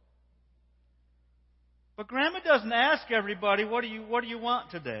 But Grandma doesn't ask everybody, what do you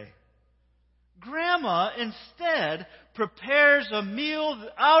want today? Grandma instead prepares a meal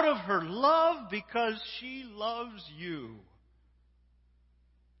out of her love because she loves you.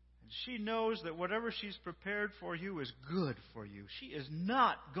 And she knows that whatever she's prepared for you is good for you. She is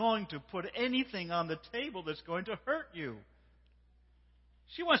not going to put anything on the table that's going to hurt you.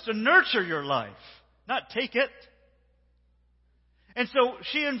 She wants to nurture your life, not take it. And so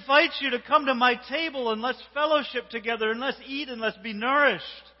she invites you to come to my table and let's fellowship together and let's eat and let's be nourished.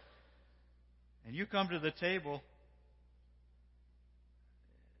 And you come to the table,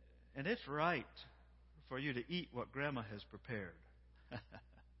 and it's right for you to eat what Grandma has prepared.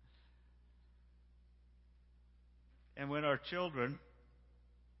 And when our children,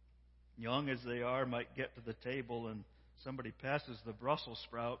 young as they are, might get to the table and somebody passes the Brussels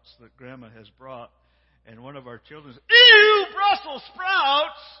sprouts that Grandma has brought, and one of our children says, "Ew, Brussels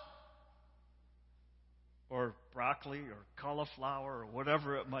sprouts!" Or broccoli or cauliflower or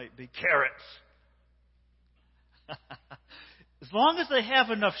whatever it might be, carrots. As long as they have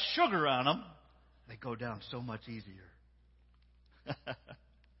enough sugar on them, they go down so much easier.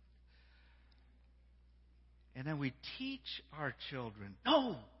 And then we teach our children,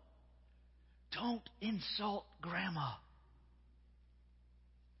 no, don't insult Grandma.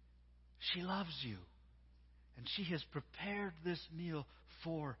 She loves you. And she has prepared this meal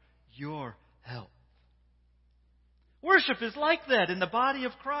for your health. Worship is like that in the body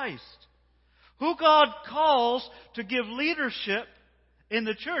of Christ. Who God calls to give leadership in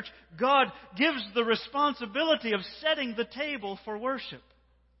the church, God gives the responsibility of setting the table for worship.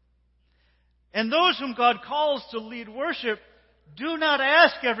 And those whom God calls to lead worship do not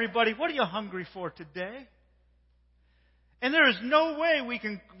ask everybody, what are you hungry for today? And there is no way we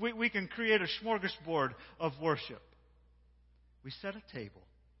can create a smorgasbord of worship. We set a table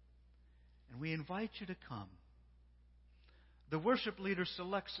and we invite you to come. The worship leader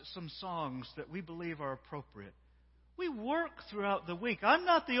selects some songs that we believe are appropriate. We work throughout the week. I'm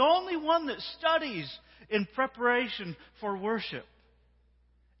not the only one that studies in preparation for worship.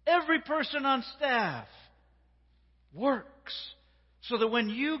 Every person on staff works so that when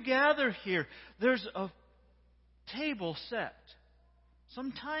you gather here, there's a table set.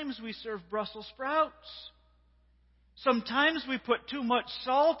 Sometimes we serve Brussels sprouts. Sometimes we put too much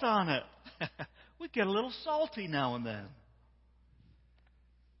salt on it. We get a little salty now and then.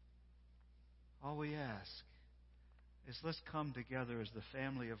 All we ask is let's come together as the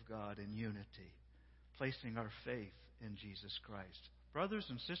family of God in unity, placing our faith in Jesus Christ. Brothers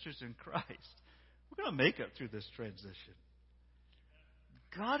and sisters in Christ, we're going to make it through this transition.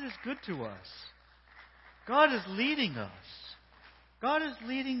 God is good to us. God is leading us. God is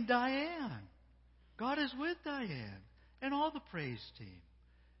leading Diane. God is with Diane and all the praise team.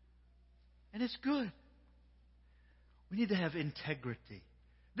 And it's good. We need to have integrity.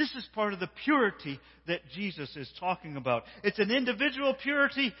 This is part of the purity that Jesus is talking about. It's an individual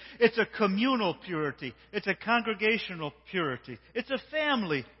purity. It's a communal purity. It's a congregational purity. It's a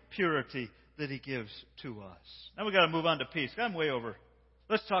family purity that He gives to us. Now we've got to move on to peace. I'm way over.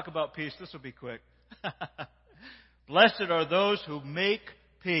 Let's talk about peace. This will be quick. Blessed are those who make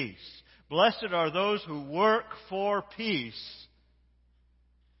peace. Blessed are those who work for peace.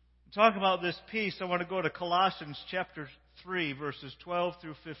 Talk about this peace. I want to go to Colossians chapter 3, verses 12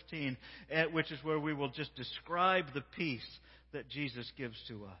 through 15, which is where we will just describe the peace that Jesus gives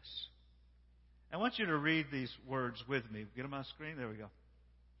to us. I want you to read these words with me. Get them on the screen? There we go.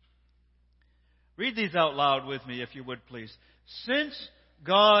 Read these out loud with me, if you would, please. Since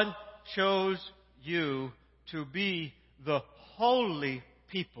God chose you to be the holy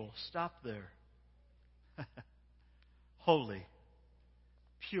people. Stop there. Holy.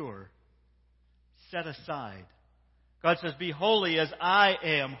 Pure. Set aside. God says, be holy as I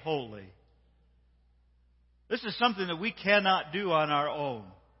am holy. This is something that we cannot do on our own.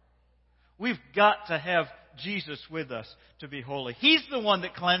 We've got to have Jesus with us to be holy. He's the one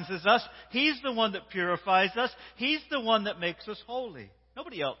that cleanses us. He's the one that purifies us. He's the one that makes us holy.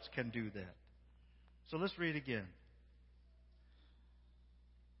 Nobody else can do that. So let's read again.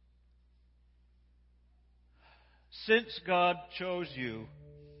 Since God chose you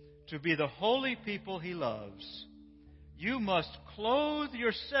to be the holy people He loves, you must clothe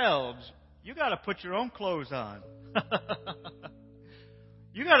yourselves. You got to put your own clothes on.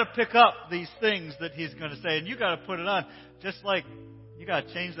 You got to pick up these things that He's going to say, and you got to put it on. Just like you got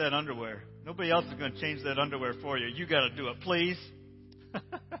to change that underwear. Nobody else is going to change that underwear for you. You got to do it, please.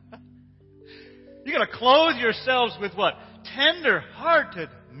 You got to clothe yourselves with what? Tender-hearted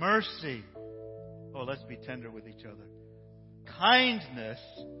mercy. Oh, let's be tender with each other. Kindness,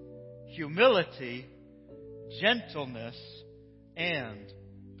 humility, gentleness, and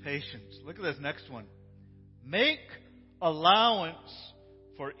patience. Look at this next one. Make allowance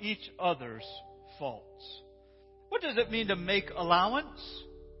for each other's faults. What does it mean to make allowance?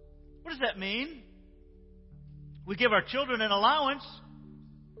 What does that mean? We give our children an allowance.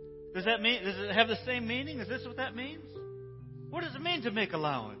 Does it have the same meaning? Is this what that means? What does it mean to make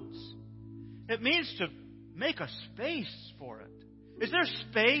allowance? It means to make a space for it. Is there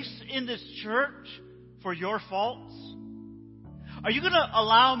space in this church for your faults? Are you going to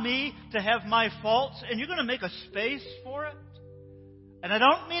allow me to have my faults and you're going to make a space for it? And I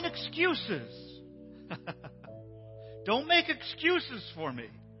don't mean excuses. Don't make excuses for me.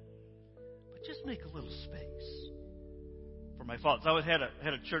 But just make a little space for my faults. I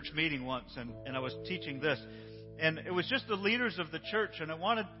had a church meeting once, and I was teaching this. And it was just the leaders of the church, and I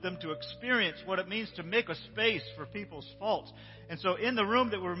wanted them to experience what it means to make a space for people's faults. And so in the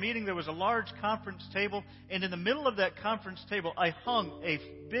room that we were meeting, there was a large conference table, and in the middle of that conference table, I hung a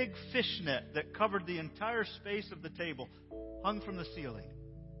big fishnet that covered the entire space of the table, hung from the ceiling.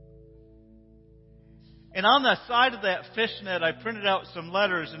 And on the side of that fishnet, I printed out some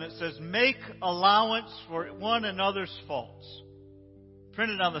letters, and it says, "Make allowance for one another's faults."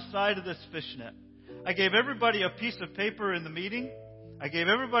 Printed on the side of this fishnet. I gave everybody a piece of paper in the meeting. I gave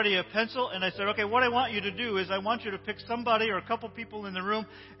everybody a pencil, and I said, okay, what I want you to do is I want you to pick somebody or a couple people in the room,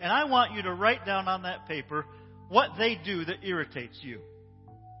 and I want you to write down on that paper what they do that irritates you.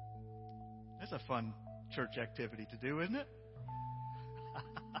 That's a fun church activity to do, isn't it?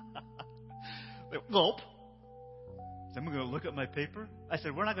 Gulp. Someone going to look at my paper? I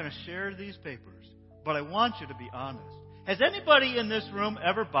said, we're not going to share these papers, but I want you to be honest. Has anybody in this room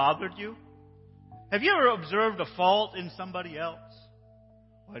ever bothered you? Have you ever observed a fault in somebody else?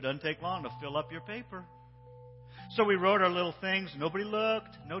 Well, it doesn't take long to fill up your paper. So we wrote our little things. Nobody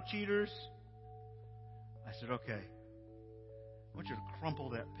looked. No cheaters. I said, okay, I want you to crumple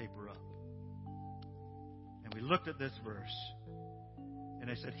that paper up. And we looked at this verse. And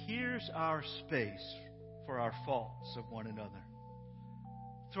I said, here's our space for our faults of one another.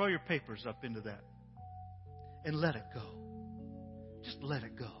 Throw your papers up into that. And let it go. Just let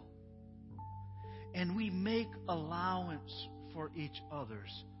it go. And we make allowance for each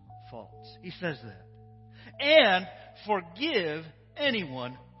other's faults. He says that. And forgive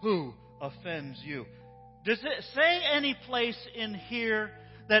anyone who offends you. Does it say any place in here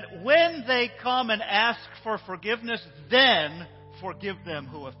that when they come and ask for forgiveness, then forgive them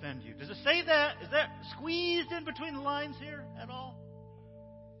who offend you? Does it say that? Is that squeezed in between the lines here at all?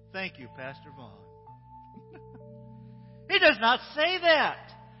 Thank you, Pastor Vaughn. He does not say that.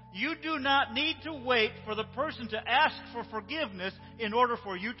 You do not need to wait for the person to ask for forgiveness in order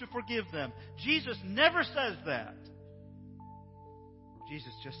for you to forgive them. Jesus never says that.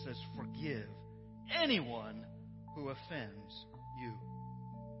 Jesus just says, forgive anyone who offends you.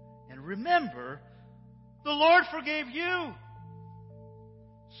 And remember, the Lord forgave you.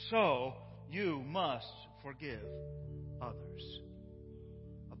 So you must forgive others.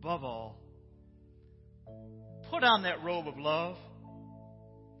 Above all, put on that robe of love.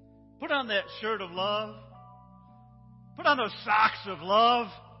 Put on that shirt of love. Put on those socks of love.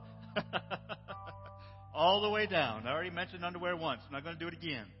 All the way down. I already mentioned underwear once. I'm not going to do it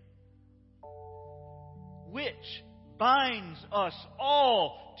again. Which binds us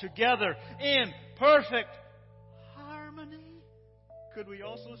all together in perfect harmony. Could we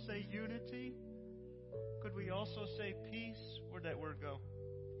also say unity? Could we also say peace? Where'd that word go?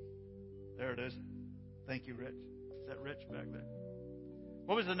 There it is. Thank you, Rich. Is that Rich back there?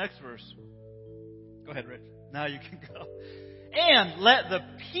 What was the next verse? Go ahead, Rich. Now you can go. And let the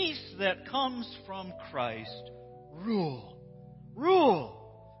peace that comes from Christ rule,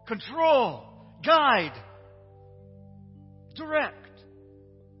 control, guide, direct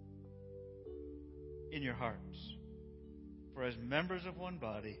in your hearts. For as members of one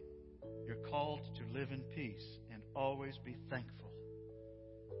body, you're called to live in peace and always be thankful.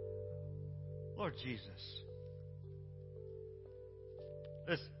 Lord Jesus,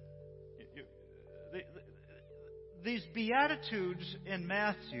 these Beatitudes in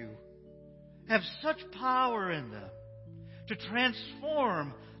Matthew have such power in them to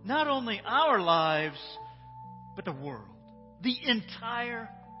transform not only our lives, but the world. The entire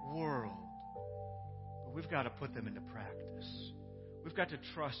world. But we've got to put them into practice. We've got to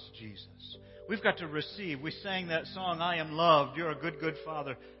trust Jesus. We've got to receive. We sang that song, I am loved. You're a good, good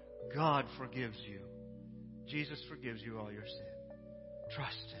Father. God forgives you. Jesus forgives you all your sin.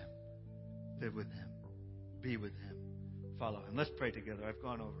 Trust Him. Live with Him. Be with Him. Follow Him. Let's pray together. I've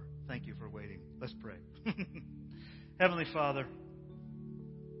gone over. Thank you for waiting. Let's pray. Heavenly Father,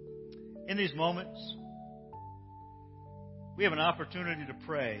 in these moments, we have an opportunity to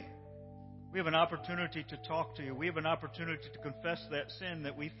pray. We have an opportunity to talk to you. We have an opportunity to confess that sin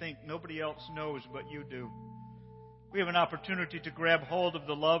that we think nobody else knows but you do. We have an opportunity to grab hold of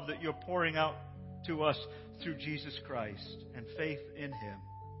the love that you're pouring out to us through Jesus Christ and faith in Him.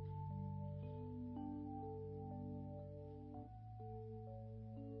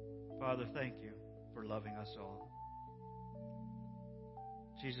 Father, thank you for loving us all.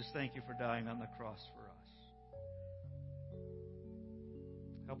 Jesus, thank you for dying on the cross for us.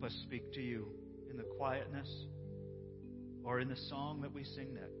 Help us speak to you in the quietness or in the song that we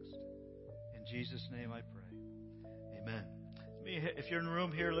sing next. In Jesus' name I pray. Amen. If you're in the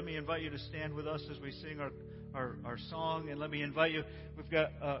room here, let me invite you to stand with us as we sing our song. And let me invite you, we've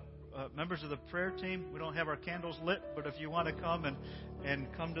got members of the prayer team. We don't have our candles lit, but if you want to come and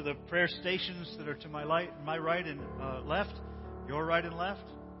come to the prayer stations that are to my right and left, your right and left,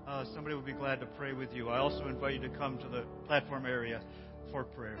 somebody will be glad to pray with you. I also invite you to come to the platform area for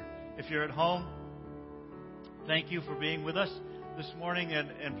prayer. If you're at home, thank you for being with us this morning,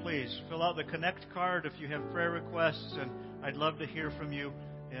 and please fill out the Connect card if you have prayer requests, and I'd love to hear from you,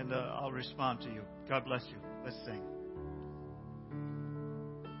 and I'll respond to you. God bless you. Let's sing.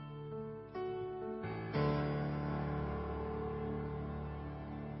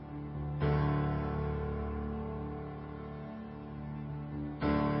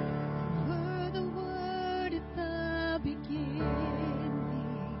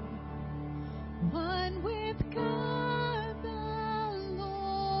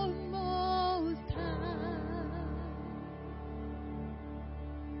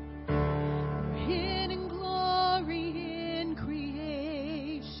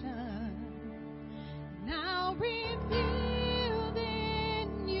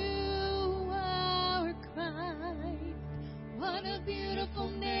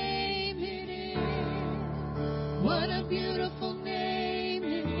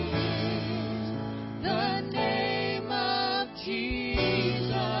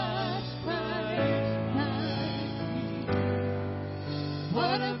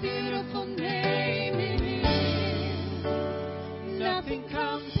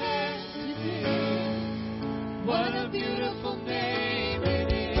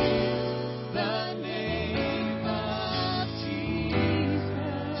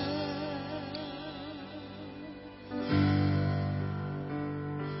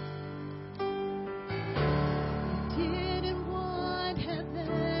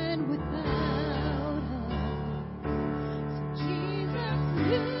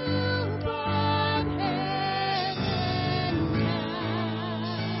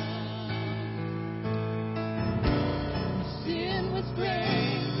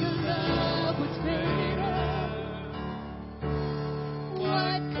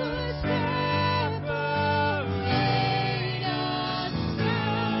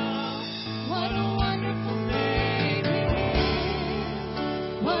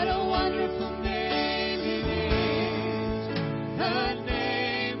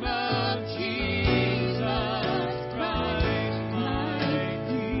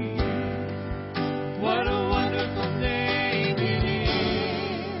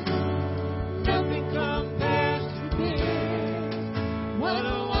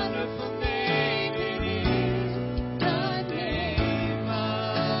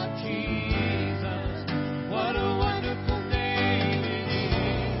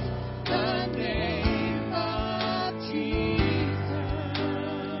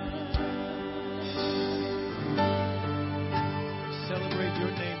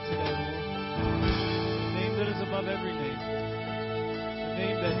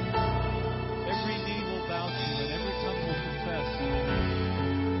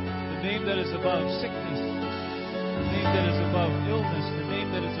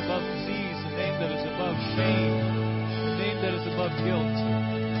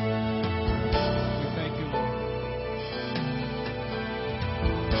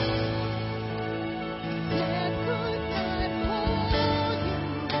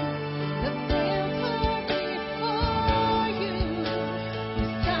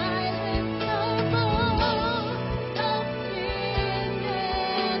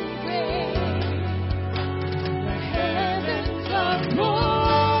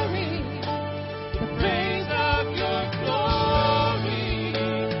 Glory, the praise of your glory.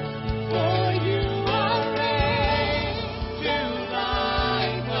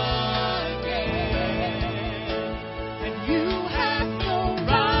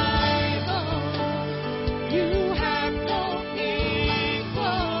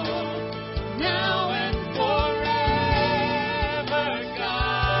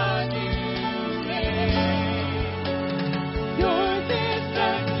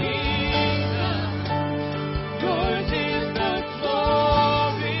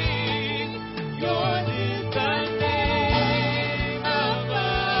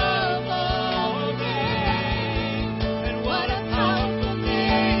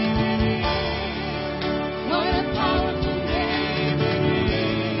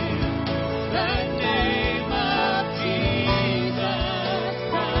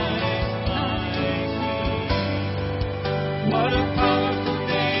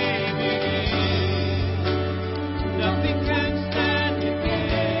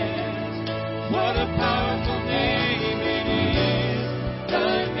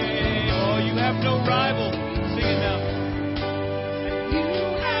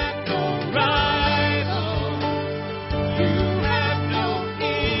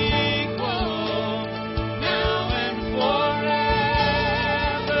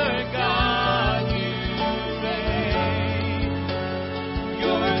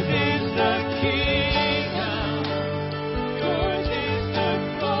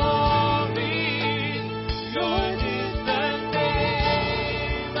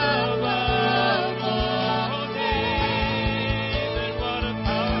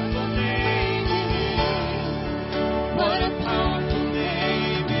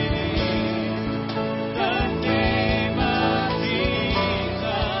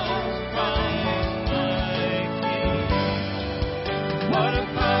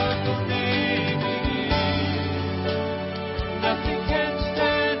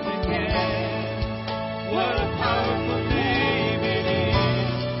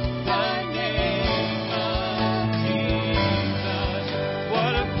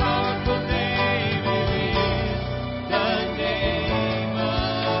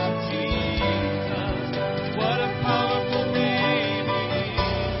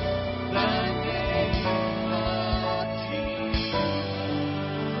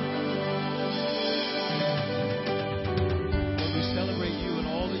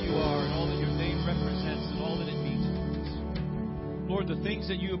 Lord, the things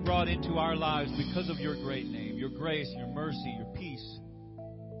that you have brought into our lives because of your great name, your grace, your mercy, your peace,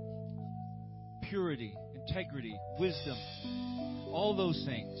 purity, integrity, wisdom, all those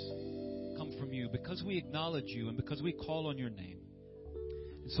things come from you because we acknowledge you and because we call on your name.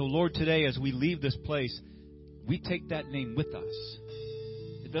 And so, Lord, today as we leave this place, we take that name with us.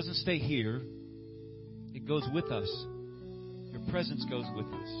 It doesn't stay here. It goes with us. Your presence goes with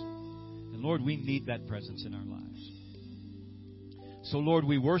us. And Lord, we need that presence in our lives. So, Lord,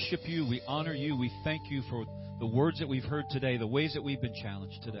 we worship you. We honor you. We thank you for the words that we've heard today, the ways that we've been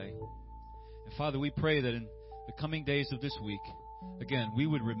challenged today. And, Father, we pray that in the coming days of this week, again, we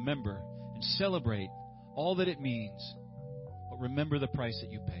would remember and celebrate all that it means, but remember the price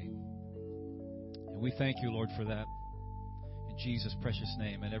that you paid. And we thank you, Lord, for that. In Jesus' precious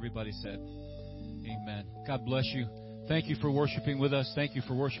name. And everybody said, amen. God bless you. Thank you for worshiping with us. Thank you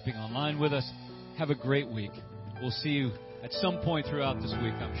for worshiping online with us. Have a great week. We'll see you at some point throughout this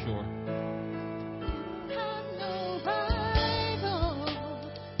week, I'm sure.